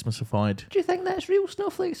a Christmasified. Do you think that's real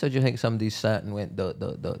snowflakes, or do you think somebody sat and went dot,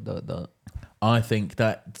 dot, dot, dot, dot? I think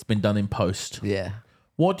that's been done in post. Yeah.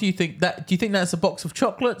 What do you think? Do you think that's a box of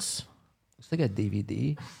chocolates? It's like a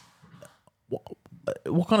DVD.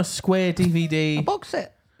 What kind of square A DVD? box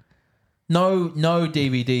set. No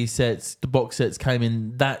DVD sets. The box sets came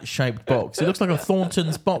in that shaped box. It looks like a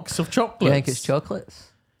Thornton's box of chocolates. You think it's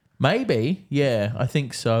chocolates? Maybe. Yeah, I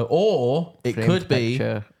think so. Or it Framed could be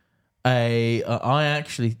picture. I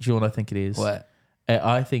actually, do you know what I think it is? What?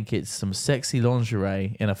 I think it's some sexy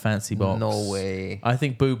lingerie in a fancy box. No way. I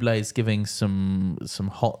think Buble is giving some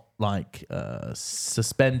hot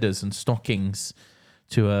suspenders and stockings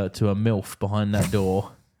to a MILF behind that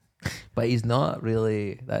door. But he's not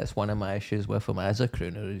really. That's one of my issues with him as a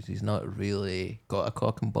crooner. Is he's not really got a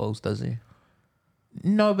cock and balls, does he?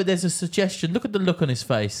 No, but there's a suggestion. Look at the look on his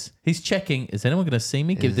face. He's checking. Is anyone going to see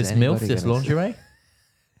me give Is this MILF anybody this gonna lingerie?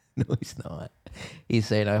 No, he's not. He's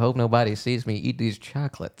saying, "I hope nobody sees me eat these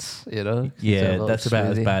chocolates." You know? He's a Yeah, little that's about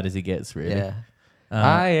as smoothie. bad as he gets, really. Yeah.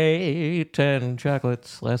 I ate 10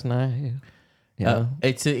 chocolates last night. You know?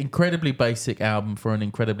 It's an incredibly basic album for an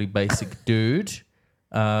incredibly basic dude.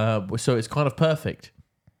 So it's kind of perfect.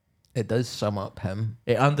 It does sum up him.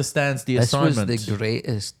 It understands the This assignment. was the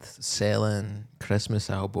greatest selling Christmas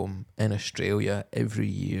album in Australia every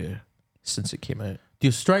year since it came out. The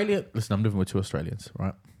Australia... Listen, I'm living with two Australians,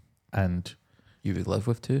 right? And You would live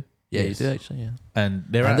with two? Yeah, Yes. you do actually, yeah. and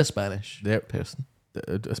they're And at, a Spanish they're- person.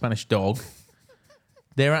 a Spanish dog.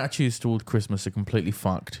 Their attitudes toward Christmas are completely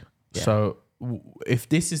fucked. Yeah. So if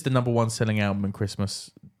this is the number one selling album in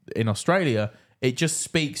Christmas in Australia, it just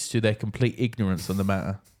speaks to their complete ignorance on the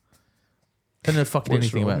matter. They don't know fucking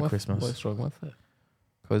anything about Christmas. What's wrong with it?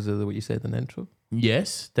 Because of what you said in the intro?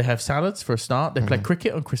 Yes, they have salads for a start. They play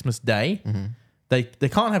cricket on Christmas Day. Mm-hmm. They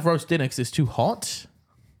can't have roast dinner because it's too hot.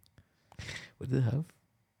 What do they have?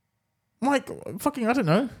 Like fucking, I don't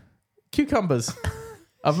know, cucumbers.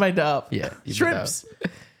 I've made that up. Yeah. you Shrimps. did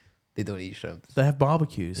that. They don't eat shrimps. They have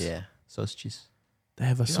barbecues. Yeah. Sausages. They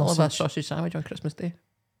have a You know all about sausage. sausage sandwich on Christmas Day?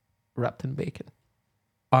 Wrapped in bacon.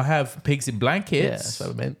 I have pigs in Yeah, blankets that's what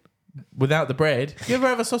I meant. without the bread. You ever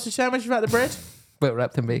have a sausage sandwich without the bread, But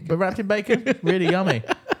wrapped in bacon. but wrapped in bacon? Really yummy.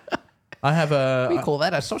 I have We a. call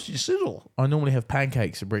that a sausage sizzle. I normally have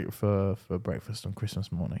pancakes for breakfast on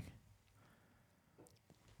Christmas morning.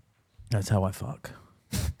 That's how I fuck.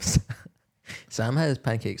 Sam has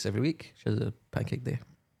pancakes every week. She has a pancake day.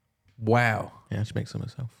 Wow. Yeah, she makes them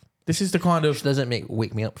herself. This is the kind She of doesn't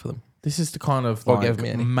wake me up for them. like give me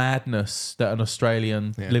any. madness that an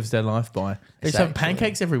Australian Yeah. lives their life by. They It's just have actually-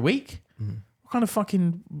 pancakes every week. What kind of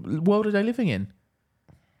fucking world are they living in?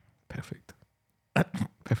 Perfect.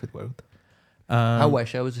 Perfect world. I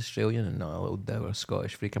wish I was Australian and not a little dour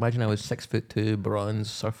Scottish freak. Imagine I was 6'2", bronze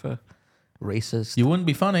surfer, racist. You wouldn't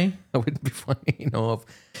be funny. I wouldn't be funny,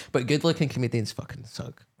 but good-looking comedians fucking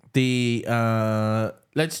suck.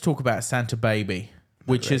 Let's talk about Santa Baby,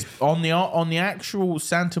 which is on the actual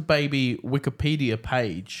Santa Baby Wikipedia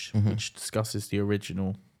page, which discusses the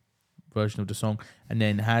original version of the song, and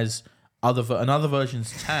then has another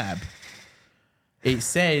versions tab. It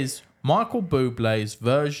says Michael Bublé's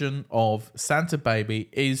version of Santa Baby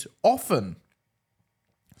is often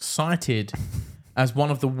cited as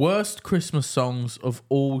one of the worst Christmas songs of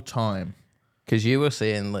all time. Because you were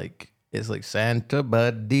saying it's like Santa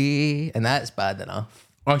Buddy, and that's bad enough.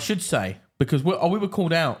 I should say, because we were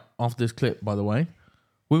called out after this clip, by the way.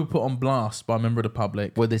 We were put on blast by a member of the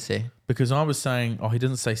public. What'd they say? Because I was saying, he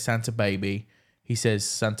doesn't say Santa Baby, he says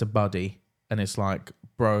Santa Buddy. And it's like,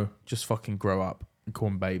 bro, just fucking grow up and call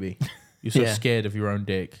him baby. You're so scared of your own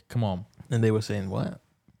dick. Come on. And they were saying what?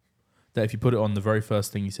 That if you put it on, the very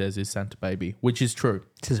first thing he says is Santa Baby, which is true.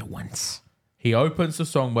 He says it once. He opens the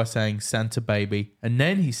song by saying Santa Baby, and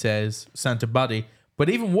then he says Santa Buddy. But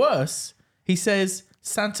even worse, he says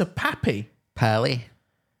Santa Pappy. Pally.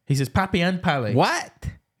 He says Pappy and Pally. What?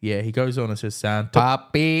 Yeah, he goes on and says Santa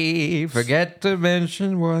Pappy, forget to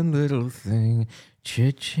mention one little thing.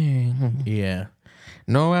 Cha-ching. Yeah.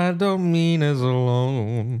 No, I don't mean as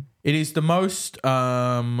alone. It is the most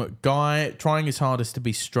guy trying his hardest to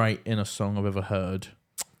be straight in a song I've ever heard.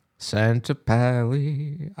 Santa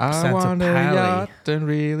Pally, I Santa want a Pally. yacht, and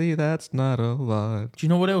really that's not a lot. Do you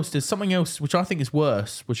know what else? There's something else which I think is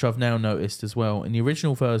worse, which I've now noticed as well. In the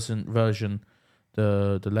original version,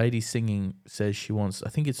 the lady singing says she wants, I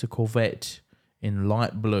think it's a Corvette in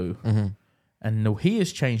light blue. Mm-hmm. And he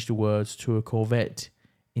has changed the words to a Corvette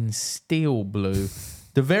in steel blue.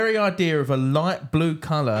 The very idea of a light blue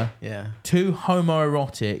colour, too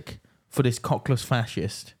homoerotic for this cockless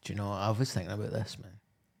fascist. Do you know what? I was thinking about this, man.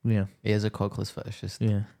 Yeah. He is a cockless fascist.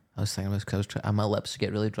 Yeah. I was thinking about this because my lips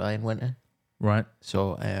get really dry in winter. Right.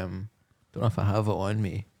 So, don't know if I have it on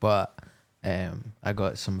me, but I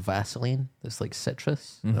got some Vaseline that's like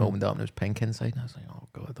citrus. And I opened it up and it was pink inside. And I was like, oh,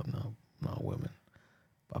 God, I'm not a woman.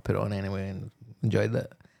 But I put it on anyway and enjoyed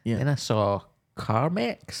it. Yeah. Then I saw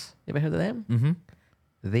Carmex. You ever heard of them? Mm-hmm.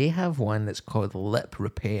 They have one that's called Lip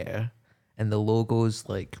Repair, and the logo's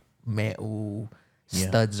like metal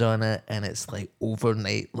studs on it, and it's like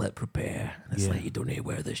overnight lip repair. And it's like, you don't need to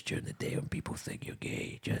wear this during the day when people think you're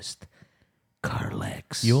gay. Just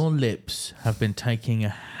Carlex. Your lips have been taking a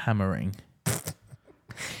hammering.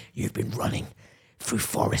 You've been running through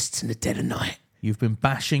forests in the dead of night. You've been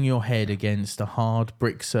bashing your head against a hard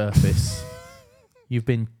brick surface. You've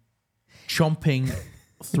been chomping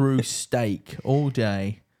through steak all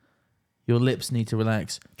day. Your lips need to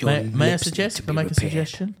relax. May I suggest? Can I make a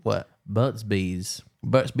suggestion? What? Burt's Bees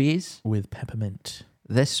Burt's Bees? with peppermint.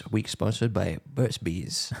 This week sponsored by Burt's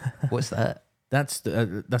Bees. What's that? That's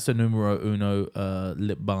the numero uno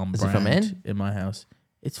lip balm Is it brand for men? in my house.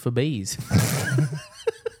 It's for bees.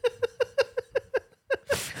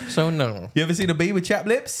 So no. You ever seen a bee with chapped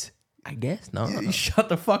lips? I guess not. Shut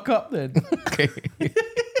the fuck up then. Okay.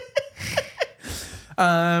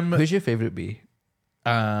 Who's your favourite bee?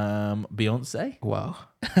 Beyonce. Wow.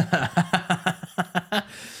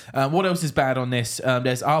 What else is bad on this?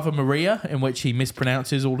 There's Ave Maria, in which he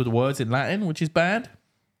mispronounces all of the words in Latin, which is bad.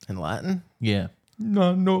 In Latin? Yeah.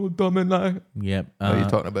 No, Dominic. Yep. Are you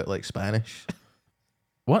talking about like Spanish?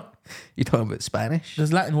 What? You talking about Spanish?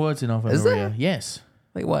 There's Latin words in Ave Is Maria. there? Yes.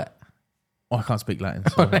 Like what? Oh, I can't speak Latin,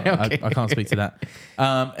 so Okay. I can't speak to that. He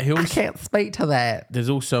I also, can't speak to that. there's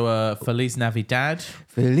also Feliz Navidad,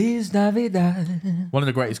 Feliz Navidad. one of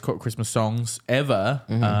the greatest Christmas songs ever.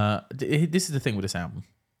 This is the thing with this album.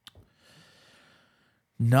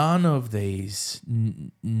 None of these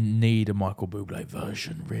need a Michael Bublé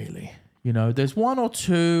version, really. You know, there's one or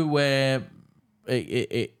two where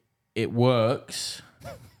it works.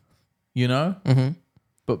 You know,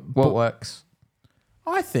 but What works?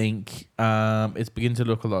 I think it's beginning to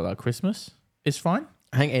look a lot like Christmas. It's fine.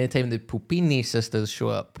 I think anytime the Pupini sisters show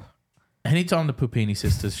up, Anytime the Pupini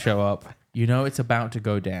sisters show up, you know it's about to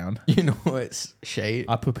go down. you know it's shite.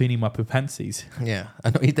 I Pupini my Pupansies. Yeah,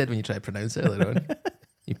 I know you did when you tried to pronounce it earlier on.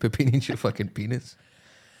 You Pupini'd your fucking penis.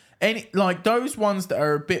 Like those ones that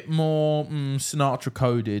are a bit more Sinatra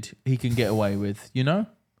coded, he can get away with, you know?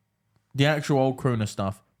 The actual old crooner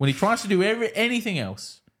stuff. When he tries to do anything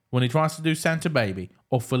else, when he tries to do Santa Baby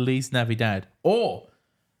or Feliz Navidad or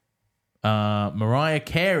Mariah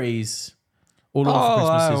Carey's All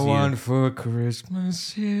I Want For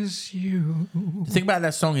Christmas Is You. for Christmas is you. The thing about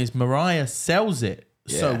that song is Mariah sells it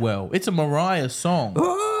so well. It's a Mariah song.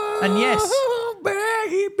 And yes,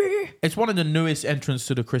 It's one of the newest entrants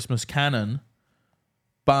to the Christmas canon,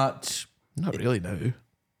 but Not really now.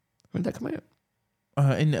 When did that come out?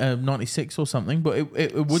 in 96 or something. But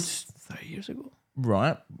it would 30 years ago.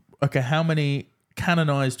 right. Okay, how many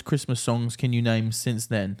canonized Christmas songs can you name since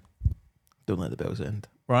then? Don't Let the Bells End.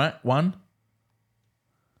 Right, one.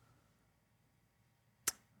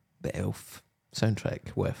 The Elf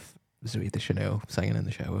soundtrack with Zoe Deschanel singing in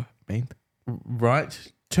the shower. Mind?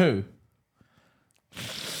 Right, two.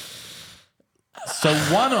 So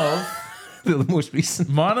one of The most recent.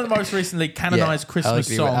 one of the most recently canonized Christmas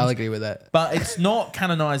songs. I'll agree with that. But it's not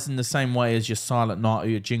canonized in the same way as your Silent Night or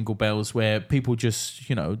your Jingle Bells, where people just,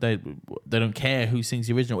 they don't care who sings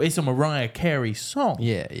the original. It's a Mariah Carey song.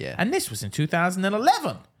 Yeah, yeah. And this was in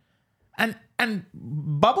 2011. And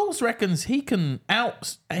Bubbles reckons he can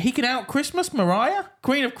out Christmas Mariah,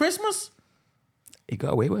 Queen of Christmas. He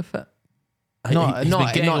got away with it. He's been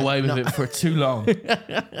getting away with it for too long.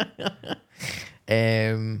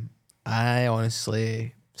 I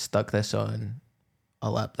honestly stuck this on a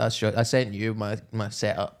lap. I sent you my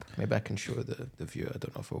setup. Maybe I can show the viewer. I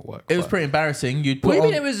don't know if it'll work. It was pretty embarrassing. What do you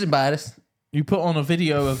mean it was embarrassed? You put on a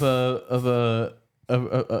video of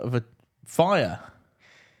a fire.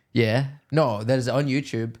 Yeah. No, there's on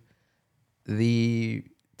YouTube. The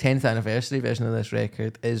 10th anniversary version of this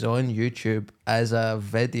record is on YouTube as a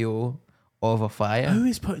video of a fire. Who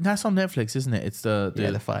is putting that's on Netflix, isn't it? It's the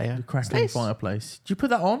fire. the crackling It's nice. fireplace. Did you put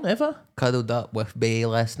that on ever? Cuddled up with Bay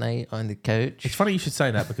last night on the couch. It's funny you should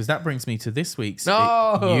say that because that brings me to this week's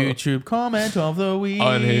No! YouTube comment of the week.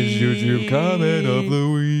 On his YouTube comment of the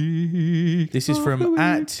week. This is from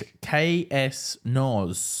at KS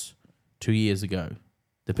Noz 2 years ago.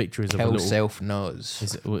 The picture is of a Kill little. self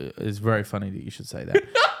knows. It's very funny that you should say that.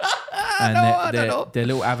 And I don't know. their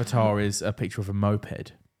little avatar is a picture of a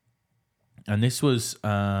moped. And this was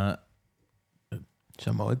Some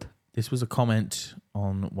odd. This was a comment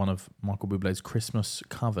on one of Michael Bublé's Christmas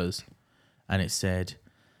covers, and it said,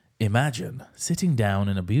 "Imagine sitting down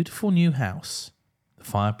in a beautiful new house. The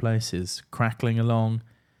fireplace is crackling along,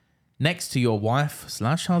 next to your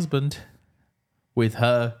wife/husband, with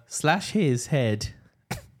her/his head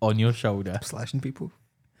on your shoulder. Slashing people.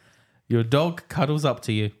 Your dog cuddles up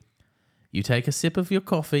to you. You take a sip of your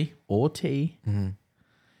coffee or tea.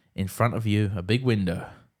 In front of you, a big window.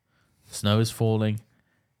 Snow is falling.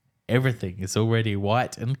 Everything is already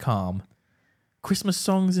white and calm. Christmas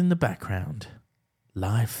songs in the background.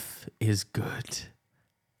 Life is good.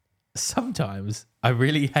 Sometimes I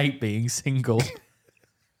really hate being single."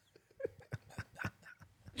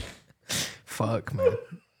 Fuck, man.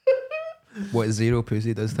 What zero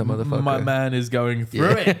pussy does to a motherfucker. My man is going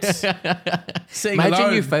through it. Sitting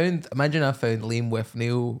alone. Imagine I found Liam with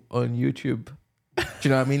Neil on YouTube. Do you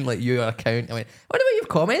know what I mean? Like your account. I went, I wonder what you've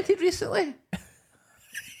commented recently.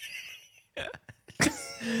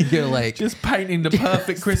 You're like just painting the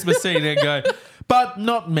perfect Christmas scene and going, "But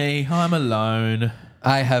not me, I'm alone."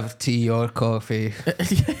 I have tea or coffee.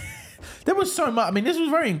 There was so much. I mean, this was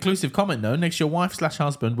a very inclusive comment, though. Next to your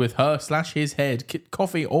wife/husband with her/his head,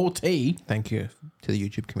 coffee or tea. Thank you to the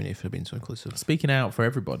YouTube community for being so inclusive. Speaking out for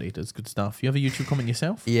everybody, does good stuff. You have a YouTube comment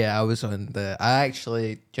yourself? Yeah, I was on I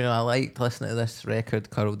actually, do you know, I liked listening to this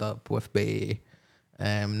record curled up with Bay,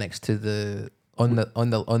 next to on the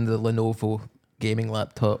Lenovo gaming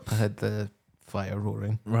laptop. I had the fire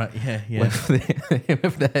roaring. Right. Yeah. Yeah. With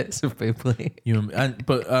the hits of Buble. You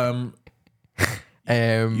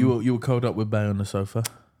were curled up with Bay on the sofa.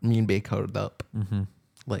 Me and Bay curled up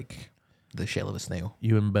like the shell of a snail.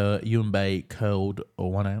 You and Bay curled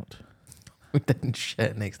one out. We didn't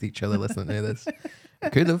shit next to each other listening to this.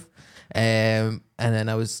 Could have. And then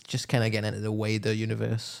I was just kind of getting into the wider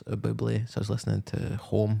universe of Buble. So I was listening to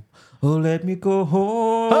Home. Oh, let me go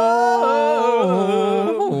home.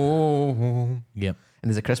 Yep. And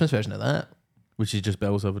there's a Christmas version of that. Which is just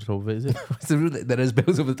bells over the top of it, is it? There is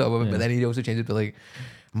bells over the top of it, Yeah. but then he also changed it to like,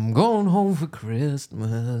 I'm going home for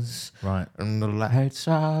Christmas. Right. And the lights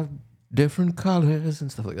are different colors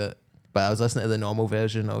and stuff like that. But I was listening to the normal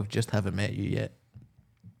version of Just Haven't Met You Yet,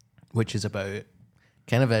 which is about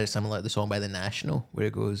kind of very similar to the song by The National, where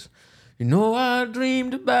it goes, you know, I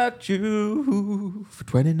dreamed about you for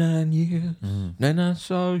 29 years. Then I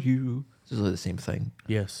saw you. It's like the same thing.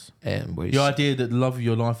 Yes. Where The idea that the love of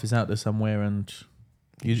your life is out there somewhere and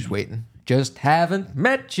you're just waiting. Just haven't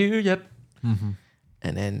met you yet. And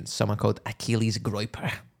then someone called Achilles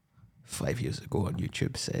Groiper 5 years ago on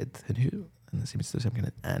YouTube said, and it seems to be some kind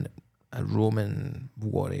of, and a Roman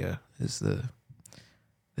warrior is the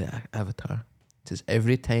avatar. It says,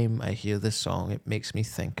 every time I hear this song, it makes me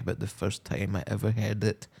think about the first time I ever heard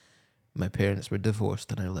it. My parents were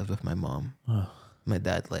divorced and I lived with my mom. My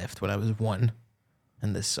dad left when I was 1,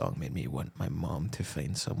 and this song made me want my mom to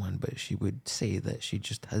find someone, but she would say that she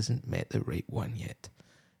just hasn't met the right one yet.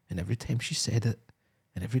 And every time she said it,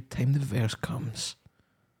 and every time the verse comes,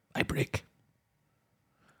 I break.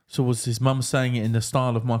 So was his mum saying it in the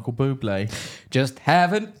style of Michael Buble? Just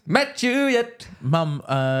haven't met you yet. Mum,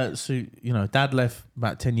 so, Dad left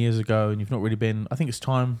about 10 years ago and you've not really been... I think it's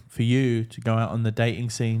time for you to go out on the dating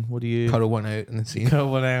scene. What do you... Curl one out in the scene.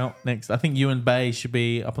 Curl one out next. I think you and Bay should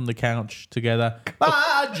be up on the couch together.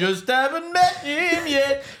 I just haven't met him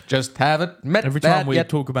yet. Just haven't met Every time we yet.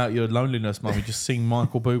 talk about your loneliness, Mum, we just sing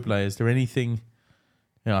Michael Buble. Is there anything...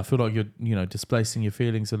 I feel like you're, displacing your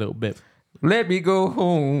feelings a little bit. Let me go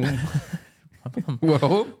home.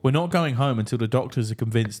 Whoa. We're not going home until the doctors are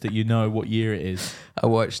convinced that you know what year it is. I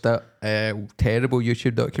watched that terrible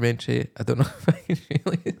YouTube documentary. I don't know if I can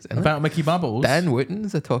really... About Mickey Bubbles? Dan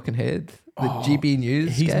Wooten's a talking head. The GB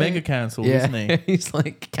News He's guy. mega cancelled, Yeah. isn't he? He's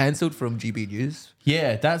like cancelled from GB News.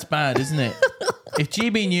 Yeah, that's bad, isn't it? If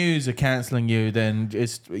GB News are cancelling you, then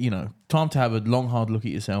it's, time to have a long, hard look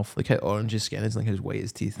at yourself. Look how orange his skin is, like as white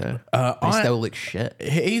as teeth are. He I- still looks shit.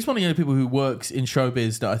 He's one of the only people who works in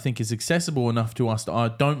showbiz that I think is accessible enough to us that I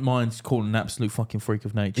don't mind calling an absolute fucking freak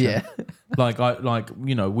of nature. Yeah.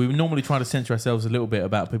 we normally try to censor ourselves a little bit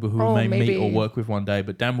about people who we may meet or work with one day,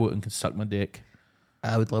 but Dan Wooten can suck my dick.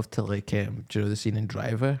 I would love to do you know the scene in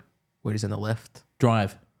Driver where he's in the lift?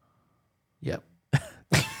 Drive. Yep.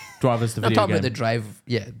 Driver's the I'm video talking game. about the Drive,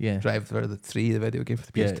 Yeah. Drive for the 3, the video game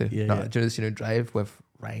for the Yeah, PS2. yeah, No, yeah. do you know the scene in Drive with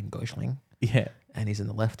Ryan Gosling? Yeah. And he's in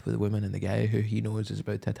the lift with the woman and the guy who he knows is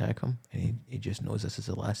about to attack him. And he just knows this is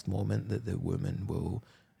the last moment that the woman will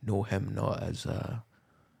know him not as a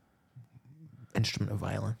instrument of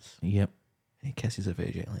violence. Yep. And he kisses her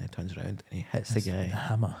very gently and he turns around and he hits the guy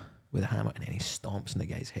Hammer. with a hammer and then he stomps in the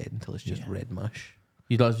guy's head until it's just red mush.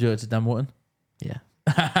 You'd like to do it to Dan Wooten? Yeah.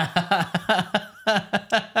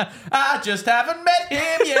 I just haven't met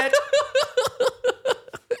him yet.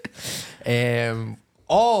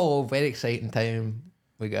 Very exciting time.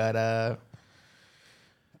 We got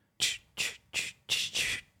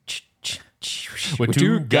We're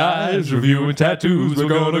two guys reviewing tattoos. We're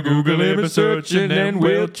gonna Google image searching and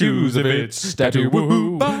we'll choose if it's tattoo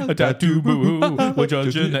woohoo, a tattoo boohoo. We're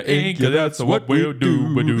judging the ink, that's what we'll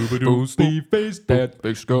do. Steve face that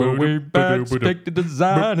fix go way back. Stick the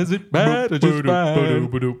design, is it bad or just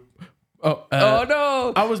fine? Oh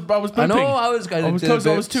no! I was pooping. I know I was going to I was do close.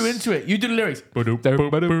 I bits. was too into it. You do the lyrics.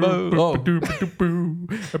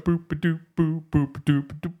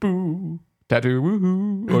 Tattoo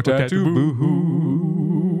woohoo or tattoo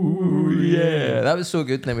boohoo. Yeah, that was so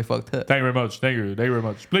good. And then we fucked it. Thank you very much. Thank you very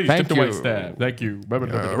much. Please Thank tip the you. waist stab. Thank you.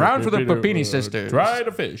 Round for the Papini sisters. Try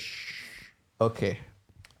the fish. Okay.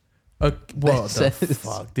 What This the is-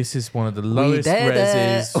 fuck? This is one of the lowest did it.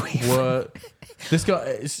 reses. This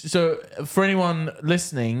guy. So for anyone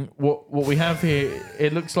listening, what we have here,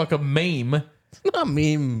 it looks like a meme. It's not a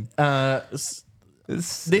meme.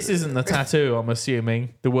 This isn't the tattoo. I'm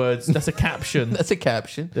assuming the words. That's a caption. That's a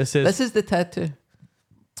caption. This is- This is the tattoo.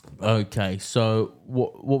 Okay, so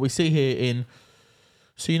what we see here in,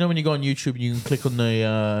 so when you go on YouTube, you can click on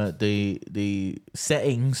the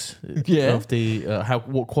settings of the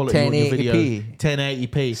what quality you want your video. 1080p.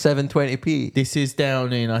 1080p. 720p. This is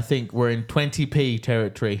down in, I think we're in 20p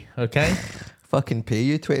territory. Okay. Fucking pay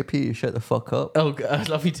you 20p. You shut the fuck up. Oh, I'd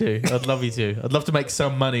love you to. I'd love you to. I'd love to make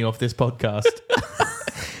some money off this podcast.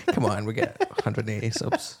 Come on, we get 180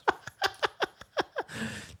 subs.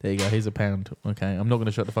 There you go. Here's £1. Okay, I'm not going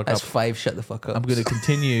to shut the fuck That's up. 5 shut the fuck up. I'm going to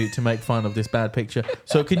continue to make fun of this bad picture.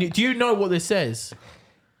 So do you know what this says?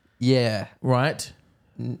 Yeah. Right?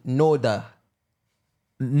 Noda.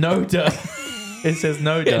 Noda. It says In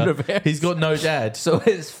Noda. reverse. He's got no dad. So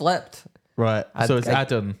it's flipped. Right. So it's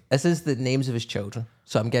Adam. This is the names of his children.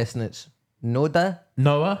 So I'm guessing it's Noda,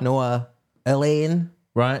 Noah. Noah, Elaine,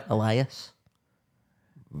 Right. Elias,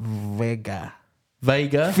 Vega.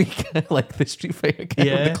 Vega. Vega, like the Street Fighter guy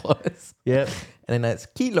Yeah. with the claws. Yep. And then that's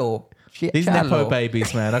Kilo. These Nepo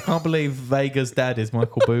babies, man. I can't believe Vega's dad is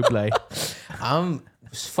Michael Bublé.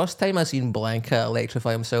 First time I seen Blanca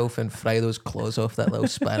electrify himself and fry those claws off that little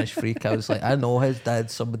Spanish freak, I was like, I know his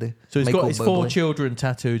dad's somebody. So he's Michael got his 4 Bublé. children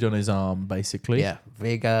tattooed on his arm, basically. Yeah,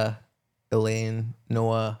 Vega, Elaine,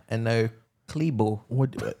 Noah, and now Klebo.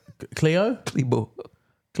 What? Cleo? Klebo.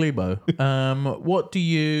 Klebo. What do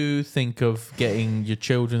you think of getting your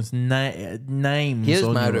children's names Here's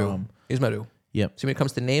on my your rule. arm? Here's my rule. Yep. So when it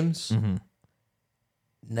comes to names, Mm-hmm.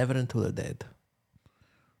 never until they're dead.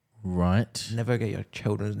 Right. Never get your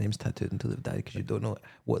children's names tattooed until they've died because you don't know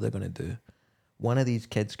what they're going to do. One of these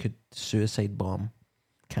kids could suicide bomb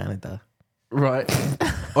Canada Right.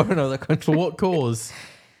 or another country. For what cause?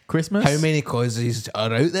 Christmas? How many causes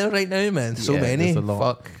are out there right now, man? So Yeah, many. there's a lot.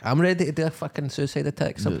 Fuck. I'm ready to do a fucking suicide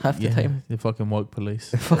attack half the time. The fucking woke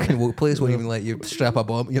police. The fucking woke police won't even let you strap a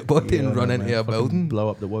bomb in your body and run into a building. Blow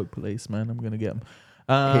up the woke police, man. I'm going to get them.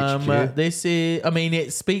 HQ. This is, I mean,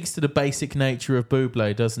 it speaks to the basic nature of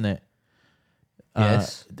Buble, doesn't it?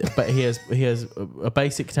 Yes. But he has a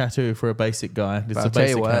basic tattoo for a basic guy. It's But a I'll tell you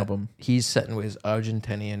basic what, album. he's sitting with his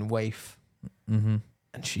Argentinian wife, Mm-hmm.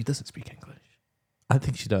 and she doesn't speak English. I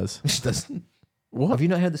think she does. She doesn't. What? Have you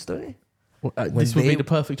not heard the story? Well, When this would be they- the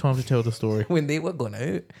perfect time to tell the story. When they were going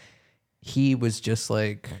out, he was just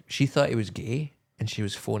like, she thought he was gay, and she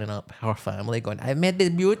was phoning up her family going, I met this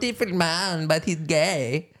beautiful man, but he's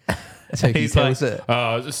gay. That's how he He's tells like,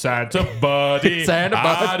 it. Santa buddy, Santa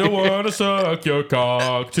buddy. I don't want to suck your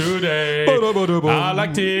cock today. I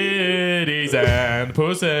like titties and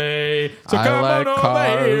pussy. So I come like on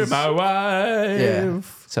over here, cars. my wife. Yeah.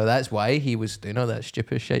 So that's why he was doing all that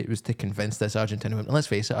stupid shit. It was to convince this Argentinian woman. Let's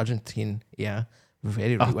face it, Argentine,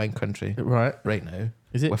 very right wing country Right. right now.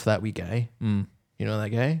 Is it? With that wee guy. Mm. You know that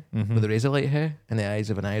guy? With the razor light hair and the eyes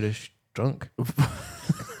of an Irish drunk?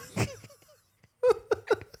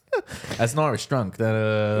 That's an Irish drunk.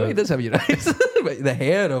 Well, he does have your eyes. But the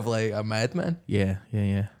hair of like a madman. Yeah.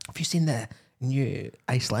 Have you seen the new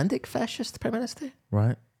Icelandic fascist prime minister?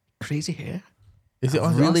 Right. Crazy hair. Is it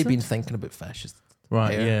I've really Iceland? been thinking about fascist.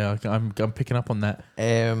 Right. hair. Yeah. I'm picking up on that.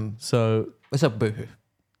 Um, So what's up, boohoo?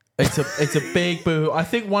 it's a big boo. I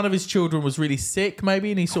think one of his children was really sick,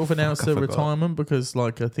 maybe, and he sort of announced I their forgot. retirement because,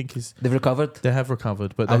 like, I think They've recovered. they have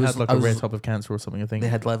recovered, but I they was- had like I a rare was- type of cancer or something. I think. They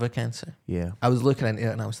had liver cancer. Yeah. I was looking into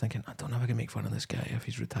it and I was thinking, I don't know if I can make fun of this guy if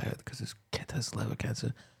he's retired because his kid has liver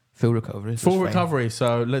cancer. Full recovery. so Full it's fine. recovery.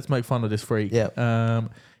 So let's make fun of this freak. Yeah.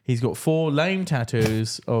 He's got 4 lame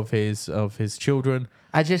tattoos of his children.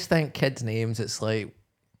 I just think kids' names, it's like,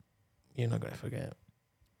 you're not going to forget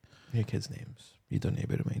your kids' names. You don't need to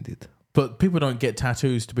be reminded. But people don't get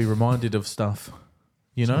tattoos to be reminded of stuff.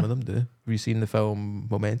 You Some know? of them do. Have you seen the film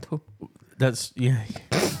Memento? That's yeah.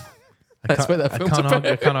 That's what that film's about.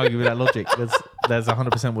 I can't argue with that logic. That's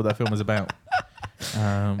 100% what that film is about.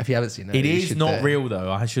 If you haven't seen it, It you is should, not real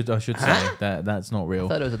though. I should say that's not I real.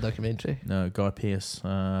 thought it was a documentary. No, Guy Pearce.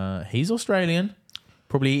 He's Australian.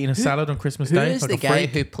 Probably eating a salad on Christmas Who Day. is like the a guy freak.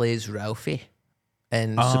 who plays Ralphie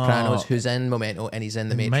in Oh. Sopranos, who's in Memento and he's in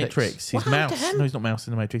The Matrix? He's What happened Mouse. to him? No, he's not Mouse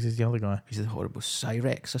in the Matrix. He's the other guy. He's the horrible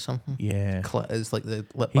Cyrex or something. Yeah. It's like the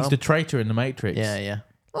lip He's balm. the traitor in the Matrix. Yeah.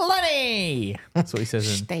 Lenny. That's what he says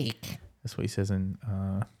in. Steak. That's what he says in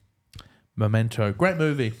Memento. Great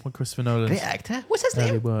movie. With Christopher Nolan's Great actor. What's his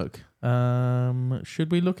early name? work.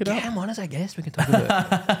 Should we look it Get up? him on as a guest. We can talk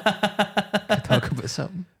about talk about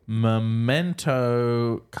something.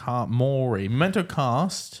 Memento Mori. Memento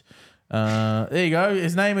cast. There you go.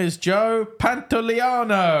 His name is Joe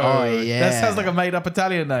Pantoliano. Oh, yeah. That sounds like a made up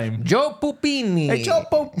Italian name. Joe Pupini. Hey, Joe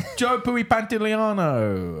Pui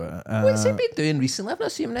Pantoliano. What's he been doing recently? I've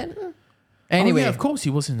not seen him in anything. Oh, Anyway, yeah, of course he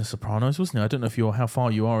was in The Sopranos, wasn't he? I don't know if how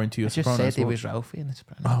far you are into your I just Sopranos. said he watch. was Ralphie in The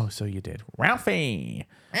Sopranos. Oh, so you did. Ralphie.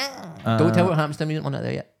 Don't tell what happens to me. We're not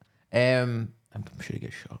there yet. I'm sure he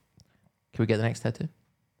gets shot. Can we get the next tattoo?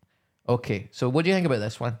 Okay, so what do you think about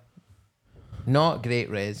this one? Not great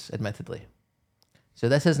res, admittedly. So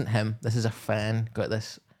this isn't him. This is a fan. Got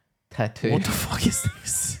this tattoo. What the fuck is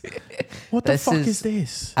this? What the This fuck is- is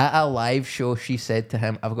this? At a live show, she said to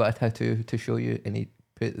him, I've got a tattoo to show you. And he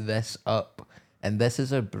put this up. And this is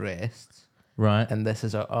her breast. Right. And this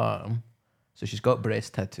is her arm. So she's got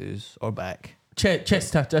breast tattoos or back.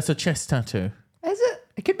 Chest tattoo. That's a chest tattoo. Is it?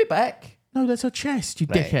 It could be back. No, that's her chest, you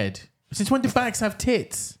Right. dickhead. Since when do backs have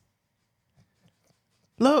tits?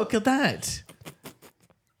 Look at that.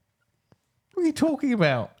 What are you talking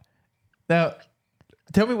about? Now,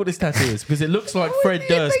 tell me what this tattoo is, because it looks like What Fred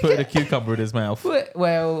do you Durst think putting a it- cucumber in his mouth.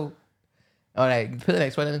 Well, all right. Put the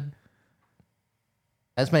next one in.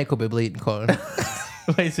 That's Michael Buble eating corn.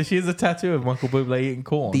 Wait, so she has a tattoo of Michael Bublé eating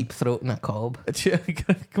corn? Deep throat and a cob.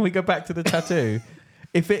 Can we go back to the tattoo?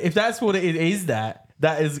 If that's what it is, that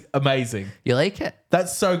is amazing. You like it?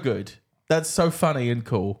 That's so good. That's so funny and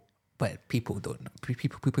cool. But people don't know.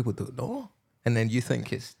 People don't know. And then you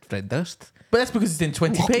think it's Fred Durst. But that's because it's in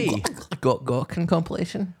 20p. Got Gawkin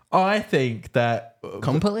compilation. I think that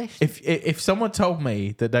Compilation? if someone told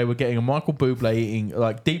me that they were getting a Michael Bublé eating,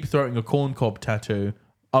 like, deep throating a corn cob tattoo,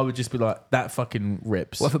 I would just be like, that fucking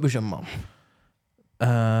rips. What if it was your mum?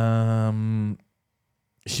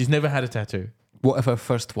 She's never had a tattoo. What if our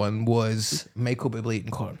first one was Michael Buble eating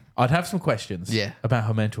corn? I'd have some questions. Yeah. About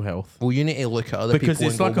her mental health. Well, you need to look at other Because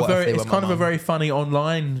people it's and like go, a what if very, they it's were kind my of a mum? very funny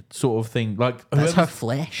online sort of thing. Like That's her whoever's-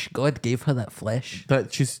 flesh. God gave her that flesh.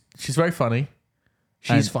 that she's very funny.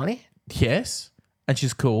 She's And- funny. Yes, and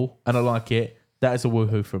she's cool, and I like it. That is a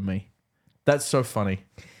woohoo from me. That's so funny.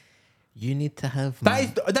 You need to have.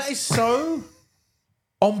 That is so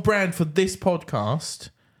on brand for this podcast.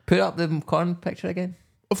 Put up the corn picture again.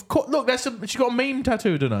 Of course, look, she got a meme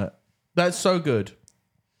tattooed on it. That's so good.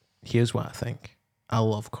 Here's what I think. I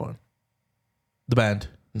love corn. The band.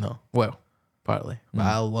 No, well, partly, but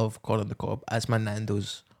I love corn on the cob. That's my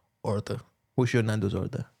Nando's order. What's your Nando's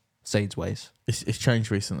order? Sides wise. It's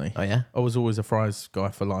changed recently. Oh yeah. I was always a fries guy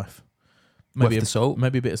for life. With the salt?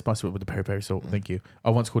 Maybe a bit of spicy with the peri peri salt. Thank you. I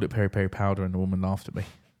once called it peri peri powder, and the woman laughed at me.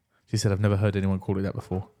 She said, "I've never heard anyone call it that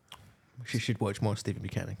before." She should watch more Stephen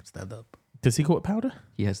Buchanan. Stand up. Does he call it powder?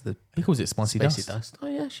 He has the He calls it spicy dust. dust. Oh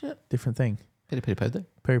yeah, shit. Different thing. Peri peri powder.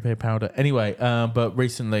 Peri peri powder. Anyway, but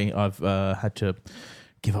recently I've had to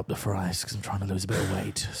give up the fries because I'm trying to lose a bit of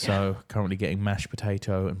weight. So currently getting mashed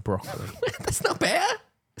potato and broccoli. That's not better.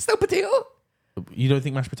 It's still potato. You don't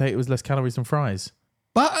think mashed potato is less calories than fries?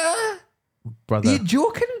 Butter. Brother. Are you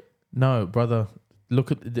joking? No, brother.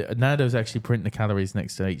 Look at Nando's actually print the calories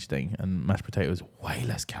next to each thing, and mashed potato is way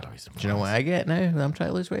less calories than fries. Do you know what I get now when I'm trying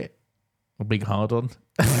to lose weight? A big hard on.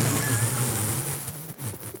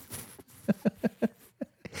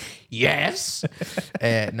 Yes.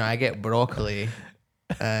 No, I get broccoli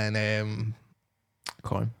and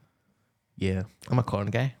corn. Yeah. I'm a corn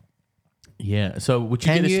guy. Yeah. So would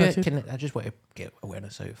you Can get you? this tattooed? Can I just want to get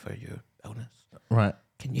awareness out for your illness? Right.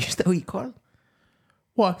 Can you still eat corn?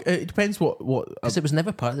 Well, it depends what. Because it was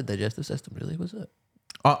never part of the digestive system, really, was it?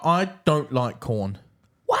 I don't like corn.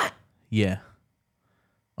 What? Yeah.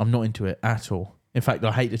 I'm not into it at all. In fact,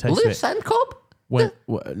 I hate the taste of Loose it. and cob? What,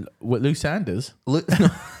 Lou Sanders? What?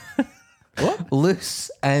 Loose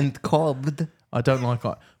and cobbed. I don't like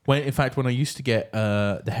it. When I used to get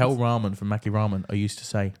the hell ramen from Maki Ramen, I used to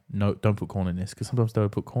say, no, don't put corn in this, because sometimes they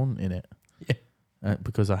would put corn in it. Yeah.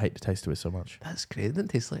 Because I hate the taste of it so much. That's great. It doesn't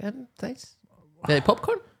taste like anything. Nice. Like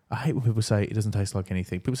popcorn? I hate when people say it doesn't taste like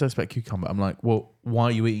anything. People say it's about cucumber. I'm like, well, why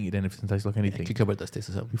are you eating it then if it doesn't taste like anything? Cucumber does taste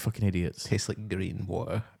like something. You fucking idiots. Tastes like green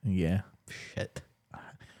water. Yeah. Shit.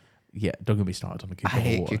 Yeah, don't get me started on the I cucumber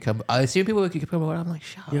hate water. cucumber. I see people with cucumber water. I'm like,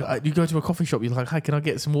 shut Yeah, up. you go to a coffee shop, you're like, hey, can I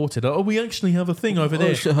get some water? They're like, oh, we actually have a thing over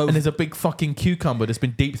there. should have- And there's a big fucking cucumber that's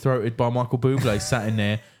been deep-throated by Michael Buble sat in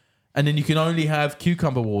there. And then you can only have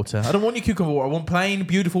cucumber water. I don't want your cucumber water. I want plain,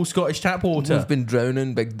 beautiful Scottish tap water. We've been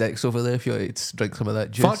drowning big dicks over there. If you want to drink some of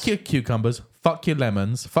that juice. Fuck your cucumbers. Fuck your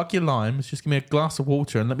lemons. Fuck your limes. Just give me a glass of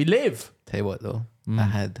water and let me live. Tell you what though, I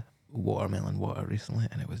had watermelon water recently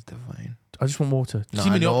and it was divine. I just want water. Just No,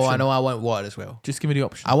 give me I the know, option. I know. I want water as well. Just give me the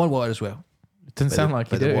option. I want water as well. It doesn't sound like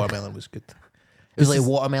you but the do. watermelon was good. It was like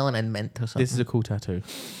watermelon and mint or something. This is a cool tattoo.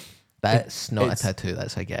 That's not a it's- tattoo.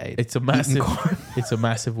 That's a guide. It's a massive it's a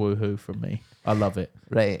massive woohoo from me. I love it.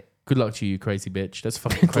 Right. Good luck to you, crazy bitch. That's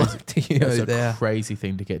fucking Good crazy. luck to you That's out a there. crazy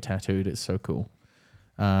thing to get tattooed. It's so cool.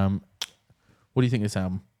 What do you think of this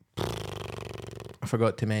album? I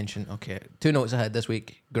forgot to mention. Okay, 2 notes I had this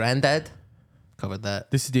week. Granddad. Covered that.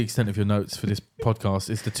 This is the extent of your notes for this podcast.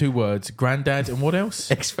 It's the 2 words, Granddad and what else?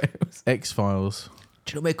 X-Files. X-Files.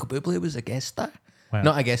 Do you know Michael Buble was a guest star? Wow.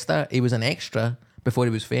 Not a guest star. He was an extra before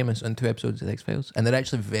he was famous on 2 episodes of the X-Files. And they're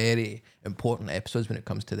actually very important episodes when it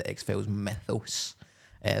comes to the X-Files mythos.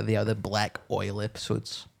 They are the black oil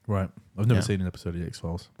episodes. Right. I've never Yeah. seen an episode of the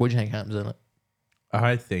X-Files. What do you think happens in it?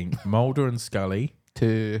 I think Mulder and Scully,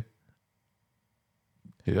 To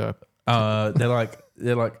who are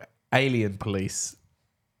they're like alien police.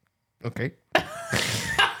 okay.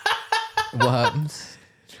 What happens?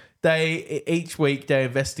 Each week they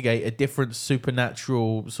investigate a different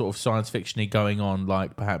supernatural sort of science fiction-y going on.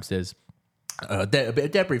 Like perhaps there's a bit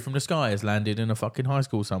of debris from the sky has landed in a fucking high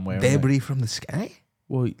school somewhere. Debris from the sky?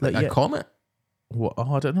 Well, Like a comet? What?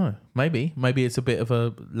 Oh, I don't know. Maybe it's a bit of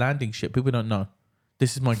a landing ship. People don't know.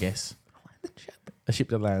 This is my guess. A ship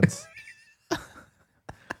that lands.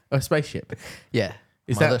 A spaceship. Yeah.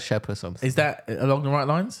 Is that- Mothership or something. Is that along the right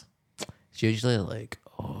lines? It's usually like,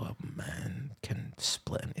 oh, a man can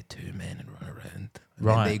split into 2 men and run around. And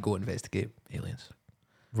Right. then they go investigate aliens.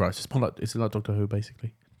 Right. So it's like Doctor Who,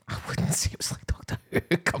 basically. I wouldn't say it was like Doctor Who.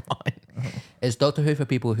 Come on. It's Doctor Who for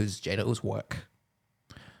people whose genitals work.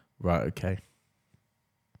 Right. Okay.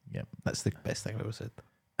 Yep. That's the best thing I've ever said.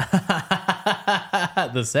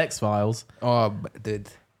 The Sex Files. Oh, dude.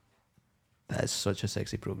 That's such a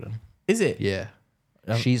sexy program. Is it? Yeah.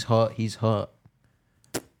 Um, She's hot. He's hot.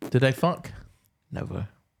 Did they fuck? Never.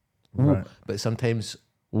 Right. but sometimes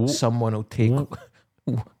someone will take.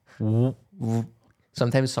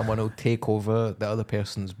 Sometimes someone will take over the other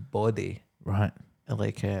person's body. Right. And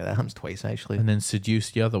like that happens twice actually. And then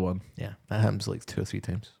seduce the other one. Yeah, that happens like 2 or 3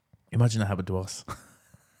 times. Imagine that happened to us.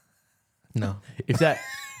 No,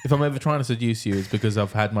 If I'm ever trying to seduce you, it's because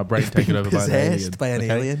I've had my brain taken over by an alien. possessed by an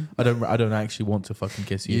alien. I don't actually want to fucking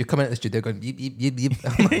kiss you. You come into the studio going, yip, yip, yip, yip.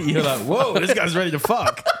 You're like, whoa, this guy's ready to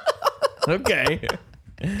fuck. Okay.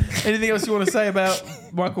 Anything else you want to say about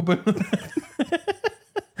Michael Buble?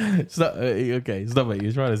 Okay, stop it.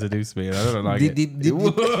 You're trying to seduce me and I don't like it.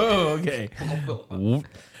 Whoa, okay.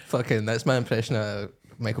 Fucking, that's my impression of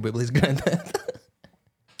Michael Buble's granddad.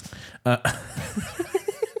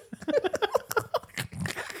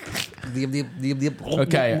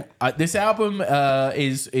 Okay, this album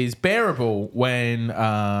is bearable when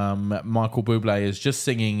Michael Buble is just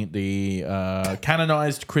singing the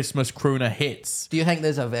canonized Christmas crooner hits. Do you think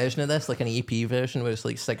there's a version of this, like an EP version, where it's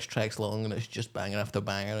like 6 tracks long and it's just banger after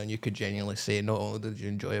banger, and you could genuinely say not only did you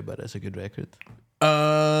enjoy it, but it's a good record?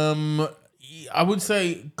 I would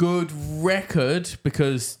say good record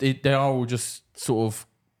because they are all just sort of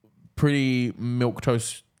pretty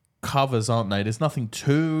milquetoast covers, aren't they? There's nothing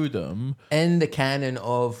to them. In the canon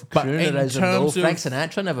of But in croonerism, though, terms of- Frank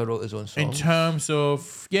Sinatra never wrote his own songs. In terms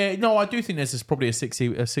of, I do think there's probably a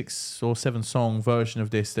 6 or 7 song version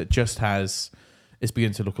of this that just has, it's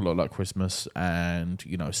beginning to look a lot like Christmas and,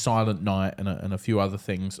 Silent Night and a few other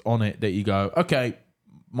things on it that you go, okay,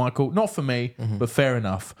 Michael, not for me, but fair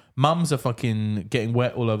enough. Mums are fucking getting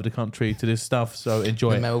wet all over the country to this stuff, so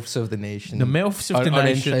enjoy the it. MILFs of the nation. The MILFs of the are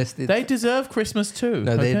nation, uninterested. they deserve Christmas too.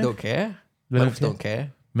 No, okay? they don't care. They don't MILFs don't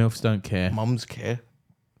care. MILFs don't care. Mums care.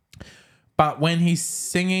 But when he's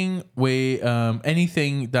singing with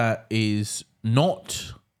anything that is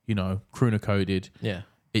not, crooner coded, Yeah.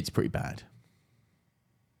 it's pretty bad.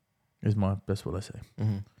 That's what I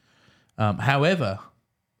say. However,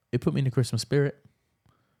 it put me in the Christmas spirit.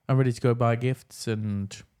 I'm ready to go buy gifts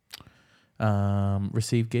and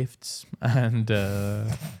receive gifts and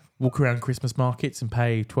walk around Christmas markets and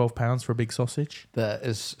pay £12 for a big sausage. That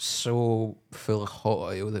is so full of hot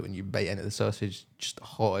oil that when you bite into the sausage, just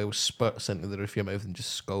hot oil spurts into the roof of your mouth and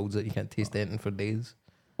just scalds it. You can't taste anything for days.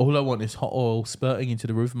 All I want is hot oil spurting into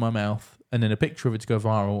the roof of my mouth and then a picture of it to go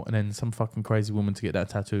viral and then some fucking crazy woman to get that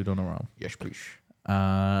tattooed on her arm. Yes, please.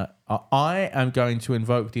 I am going to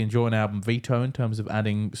invoke the Enjoy an Album veto in terms of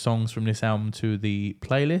adding songs from this album to the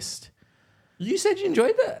playlist. You said you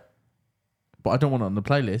enjoyed that. But I don't want it on the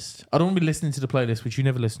playlist. I don't want to be listening to the playlist, which you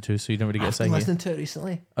never listen to, so you don't really get a say I've been here. listening to it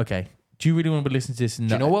recently. Okay. Do you really want to be listening to this you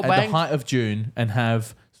know what, at Bang? the height of June and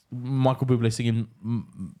have Michael Buble singing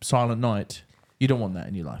Silent Night? You don't want that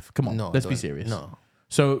in your life. Come on, No, let's be don't. serious. No.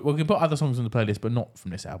 So we can put other songs on the playlist, but not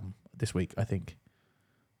from this album this week, I think.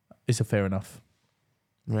 It's a fair enough.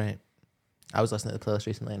 Right. I was listening to the playlist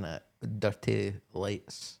recently and Dirty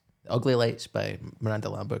Lights. Ugly Lights by Miranda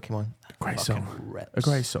Lambert came on. Great Fucking song. rips. A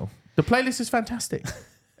great song. The playlist is fantastic.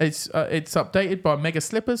 It's updated by Mega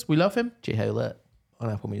Slippers. We love him. Jay Howlett on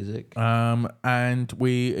Apple Music. And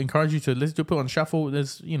we encourage you to listen to it, put it on shuffle.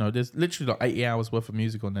 There's literally like 80 hours worth of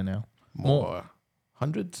music on there now. More.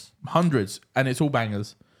 Hundreds? Hundreds. And it's all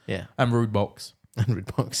bangers. Yeah. And Rude Box.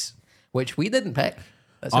 100 bucks. Which we didn't pick.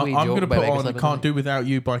 That's I'm going to put Mega on Slippers, Can't Do Without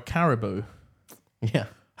You by Caribou. Yeah.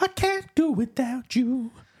 I can't do without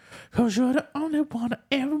you, 'cause you're the only one I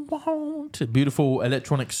ever want. A beautiful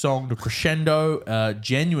electronic song, the crescendo,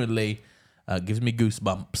 genuinely gives me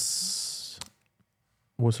goosebumps.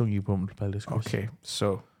 What song you put on the playlist, Chris? Okay.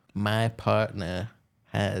 So my partner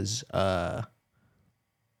has a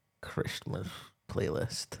Christmas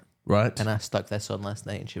playlist. Right. And I stuck this on last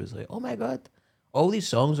night and she was like, oh my God, all these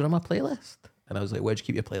songs are on my playlist. And I was like, where'd you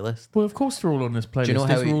keep your playlist? Well, of course they're all on this playlist. you know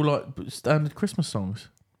how These are all like standard Christmas songs.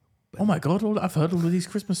 Oh my God, I've heard all of these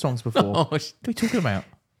Christmas songs before. What are you talking about?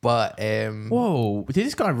 But Whoa, did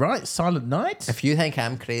this guy write Silent Night? if you think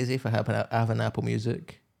I'm crazy for having Apple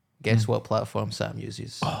Music, guess what platform Sam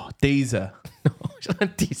uses? Oh, Deezer.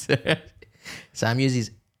 Deezer. Sam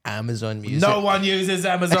uses Amazon Music. No one uses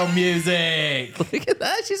Amazon Music. Look at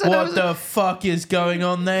that. She's on What Amazon. the fuck is going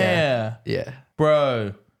on there? Yeah.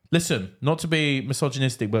 Bro, listen, not to be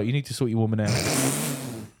misogynistic, but you need to sort your woman out.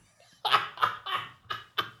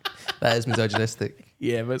 That is misogynistic.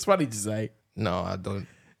 Yeah, but it's funny to say. No, I don't.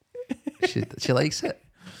 She likes it.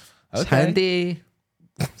 It's Okay. handy.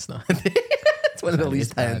 It's not handy. It's one of the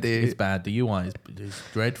least handy. It's bad. The UI is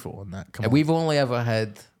dreadful on that. Come on. We've only ever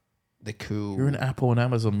had the cool. You're an Apple and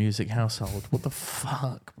Amazon Music household. What the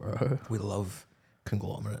fuck, bro? We love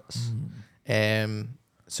conglomerates.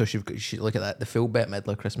 So she look at that, the full Bette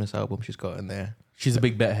Midler Christmas album she's got in there. She's a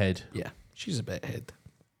big bet head. Yeah, she's a bit head.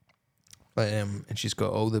 But and she's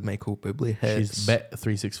got all the Michael Buble heads. She's bet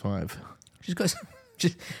 365. She's got.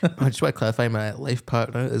 I just want to clarify, my life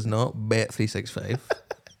partner is not bet 365.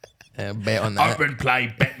 Bet on that. Open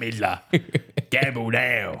play, Bet Midler. Gamble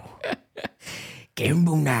now.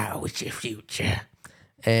 Gamble now, it's your future.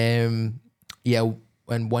 Yeah,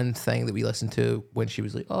 and one thing that we listened to when she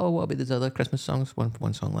was like, "Oh, what about these other Christmas songs?"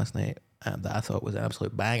 One song last night that I thought was an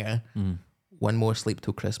absolute banger. One More Sleep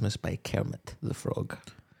Till Christmas by Kermit the Frog.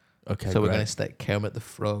 Okay, So we're great. going to stick Kermit the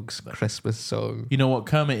Frog's Christmas song. You know what?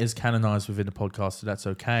 Kermit is canonized within the podcast, so that's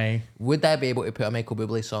okay. Would I be able to put a Michael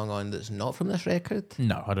Bublé song on that's not from this record?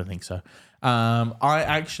 No, I don't think so.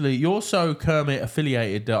 You're so Kermit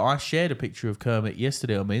affiliated that I shared a picture of Kermit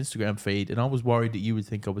yesterday on my Instagram feed, and I was worried that you would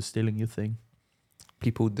think I was stealing your thing.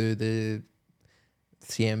 People do the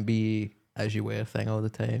CMB as you wear thing all the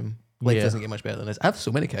time. Life Yeah. doesn't get much better than this. I have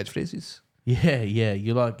so many catchphrases. Yeah.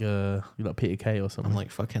 You're like Peter Kay or something. I'm like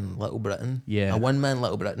fucking Little Britain. Yeah. A one-man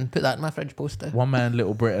Little Britain. Put that in my fridge poster. One man,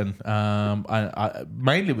 Little Britain. I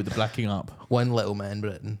mainly with the blacking up. One little man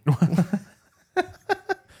Britain.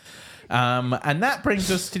 And that brings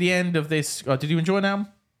us to the end of this. Did you enjoy it now?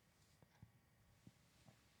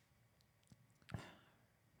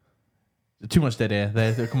 Too much dead air.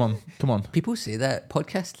 There. Come on. People say that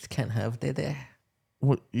podcasts can't have dead air.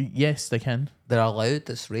 What? Yes, they can. They're allowed.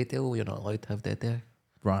 It's radio. You're not allowed to have dead air.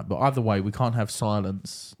 Right, but either way, we can't have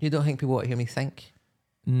silence. You don't think people want to hear me think?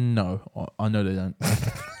 No, I know they don't.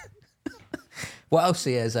 What I'll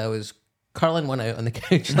say is I was curling one out on the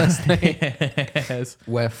couch last night Yes.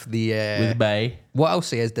 with the... With Bay. What I'll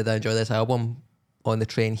say is, did I enjoy this album on the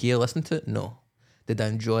train here listening to it? No. Did I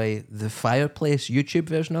enjoy the Fireplace YouTube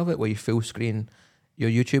version of it where you full screen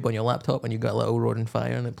your YouTube on your laptop and you got a little roaring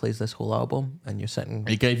fire and it plays this whole album and you're sitting...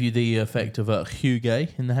 It gave you the effect of a Hugo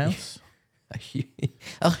in the house. A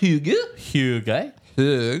Hugo? Hugo.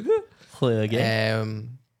 Hugo.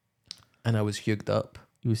 And I was huged up.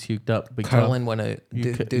 You was huged up. Big Curling one out.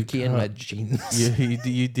 You Dookie in my jeans.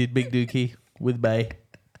 You did Big Dookie with Bay.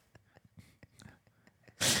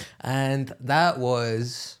 And that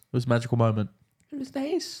was... It was a magical moment. It was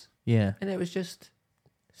nice. Yeah. And it was just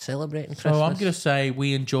celebrating Christmas. So I'm going to say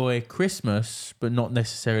we enjoy Christmas, but not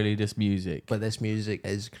necessarily this music. But this music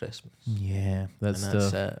is Christmas. Yeah, that's And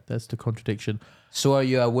that's it. that's the contradiction. So are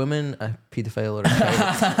you a woman, a paedophile, or a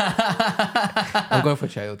child? I'm going for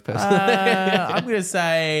child, personally. I'm going to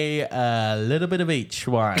say a little bit of each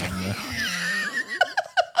one.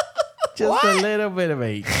 Just a little bit of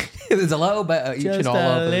each. There's a little bit of each Just and all a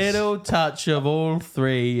of us. little touch of all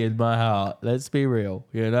three in my heart. Let's be real,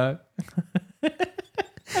 you know?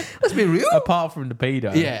 Let's be real. Apart from the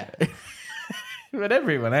pedo. Yeah, But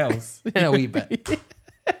everyone else. in a wee bit.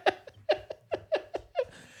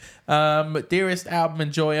 Dearest album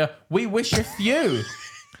enjoyer, we wish you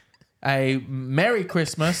a Merry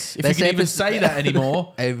Christmas. If This you can even episode- say that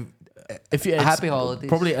anymore. If you, it's Happy holidays.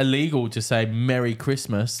 Probably illegal to say Merry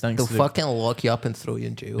Christmas. Thanks They'll to the, fucking lock you up and throw you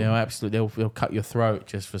in jail. they'll absolutely they'll cut your throat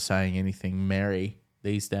just for saying anything merry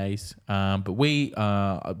these days. But we're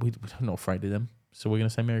not afraid of them, so we're gonna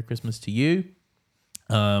say Merry Christmas to you.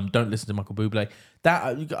 Don't listen to Michael Bublé.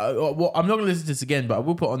 I'm not going to listen to this again, but I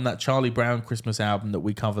will put on that Charlie Brown Christmas album that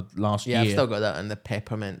we covered last Yeah, year. I've still got that in the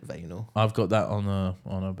peppermint vinyl. I've got that on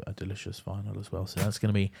a delicious vinyl as well. So that's going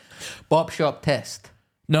to be... Bop Shop Test.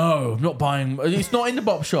 No, I'm not buying... It's not in the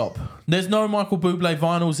Bop Shop. There's no Michael Bublé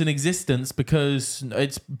vinyls in existence because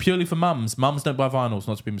it's purely for mums. Mums don't buy vinyls,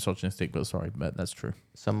 not to be misogynistic, but sorry, but that's true.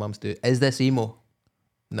 Some mums do. Is this emo?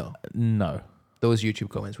 No. No. Those YouTube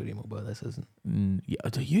comments were emo, but this isn't. Yeah,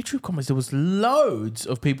 the YouTube comments, there was loads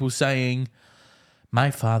of people saying, my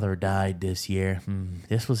father died this year.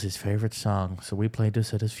 This was his favorite song, so we played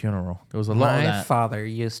this at his funeral. There was a lot of that. Father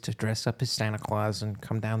used to dress up as Santa Claus and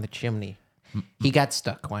come down the chimney. He got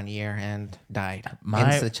stuck one year and died.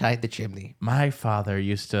 Inside the chimney. My father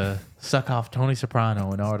used to suck off Tony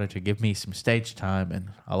Soprano in order to give me some stage time, and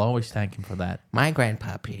I'll always thank him for that. My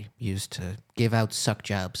grandpappy used to give out suck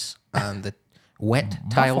jobs on the wet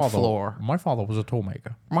tiled floor. My father was a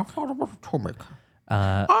toolmaker. My father was a toolmaker.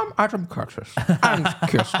 I'm Adam Curtis and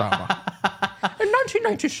Keir Starmer. In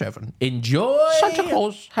 1997, Enjoy Santa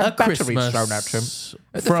Claus had a batteries Christmas thrown at him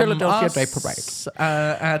at the from Philadelphia us, Day Parade.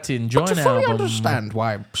 At Enjoy But to an fully Album. understand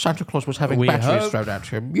why Santa Claus was having We batteries hope thrown at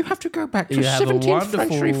him, you have to go back to you have a 17th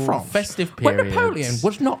century wonderful France, festive when period. Napoleon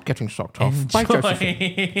was not getting sucked off by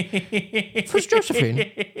Josephine. Was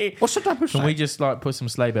Josephine? What's Saddam Can Hussein? we just like put some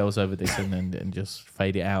sleigh bells over this and just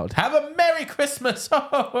fade it out? Have a Merry Christmas!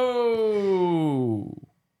 Oh!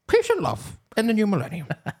 Peace and love in the new millennium.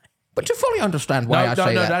 But you fully understand why I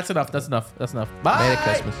say that. That's enough. Bye. Merry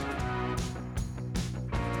Christmas.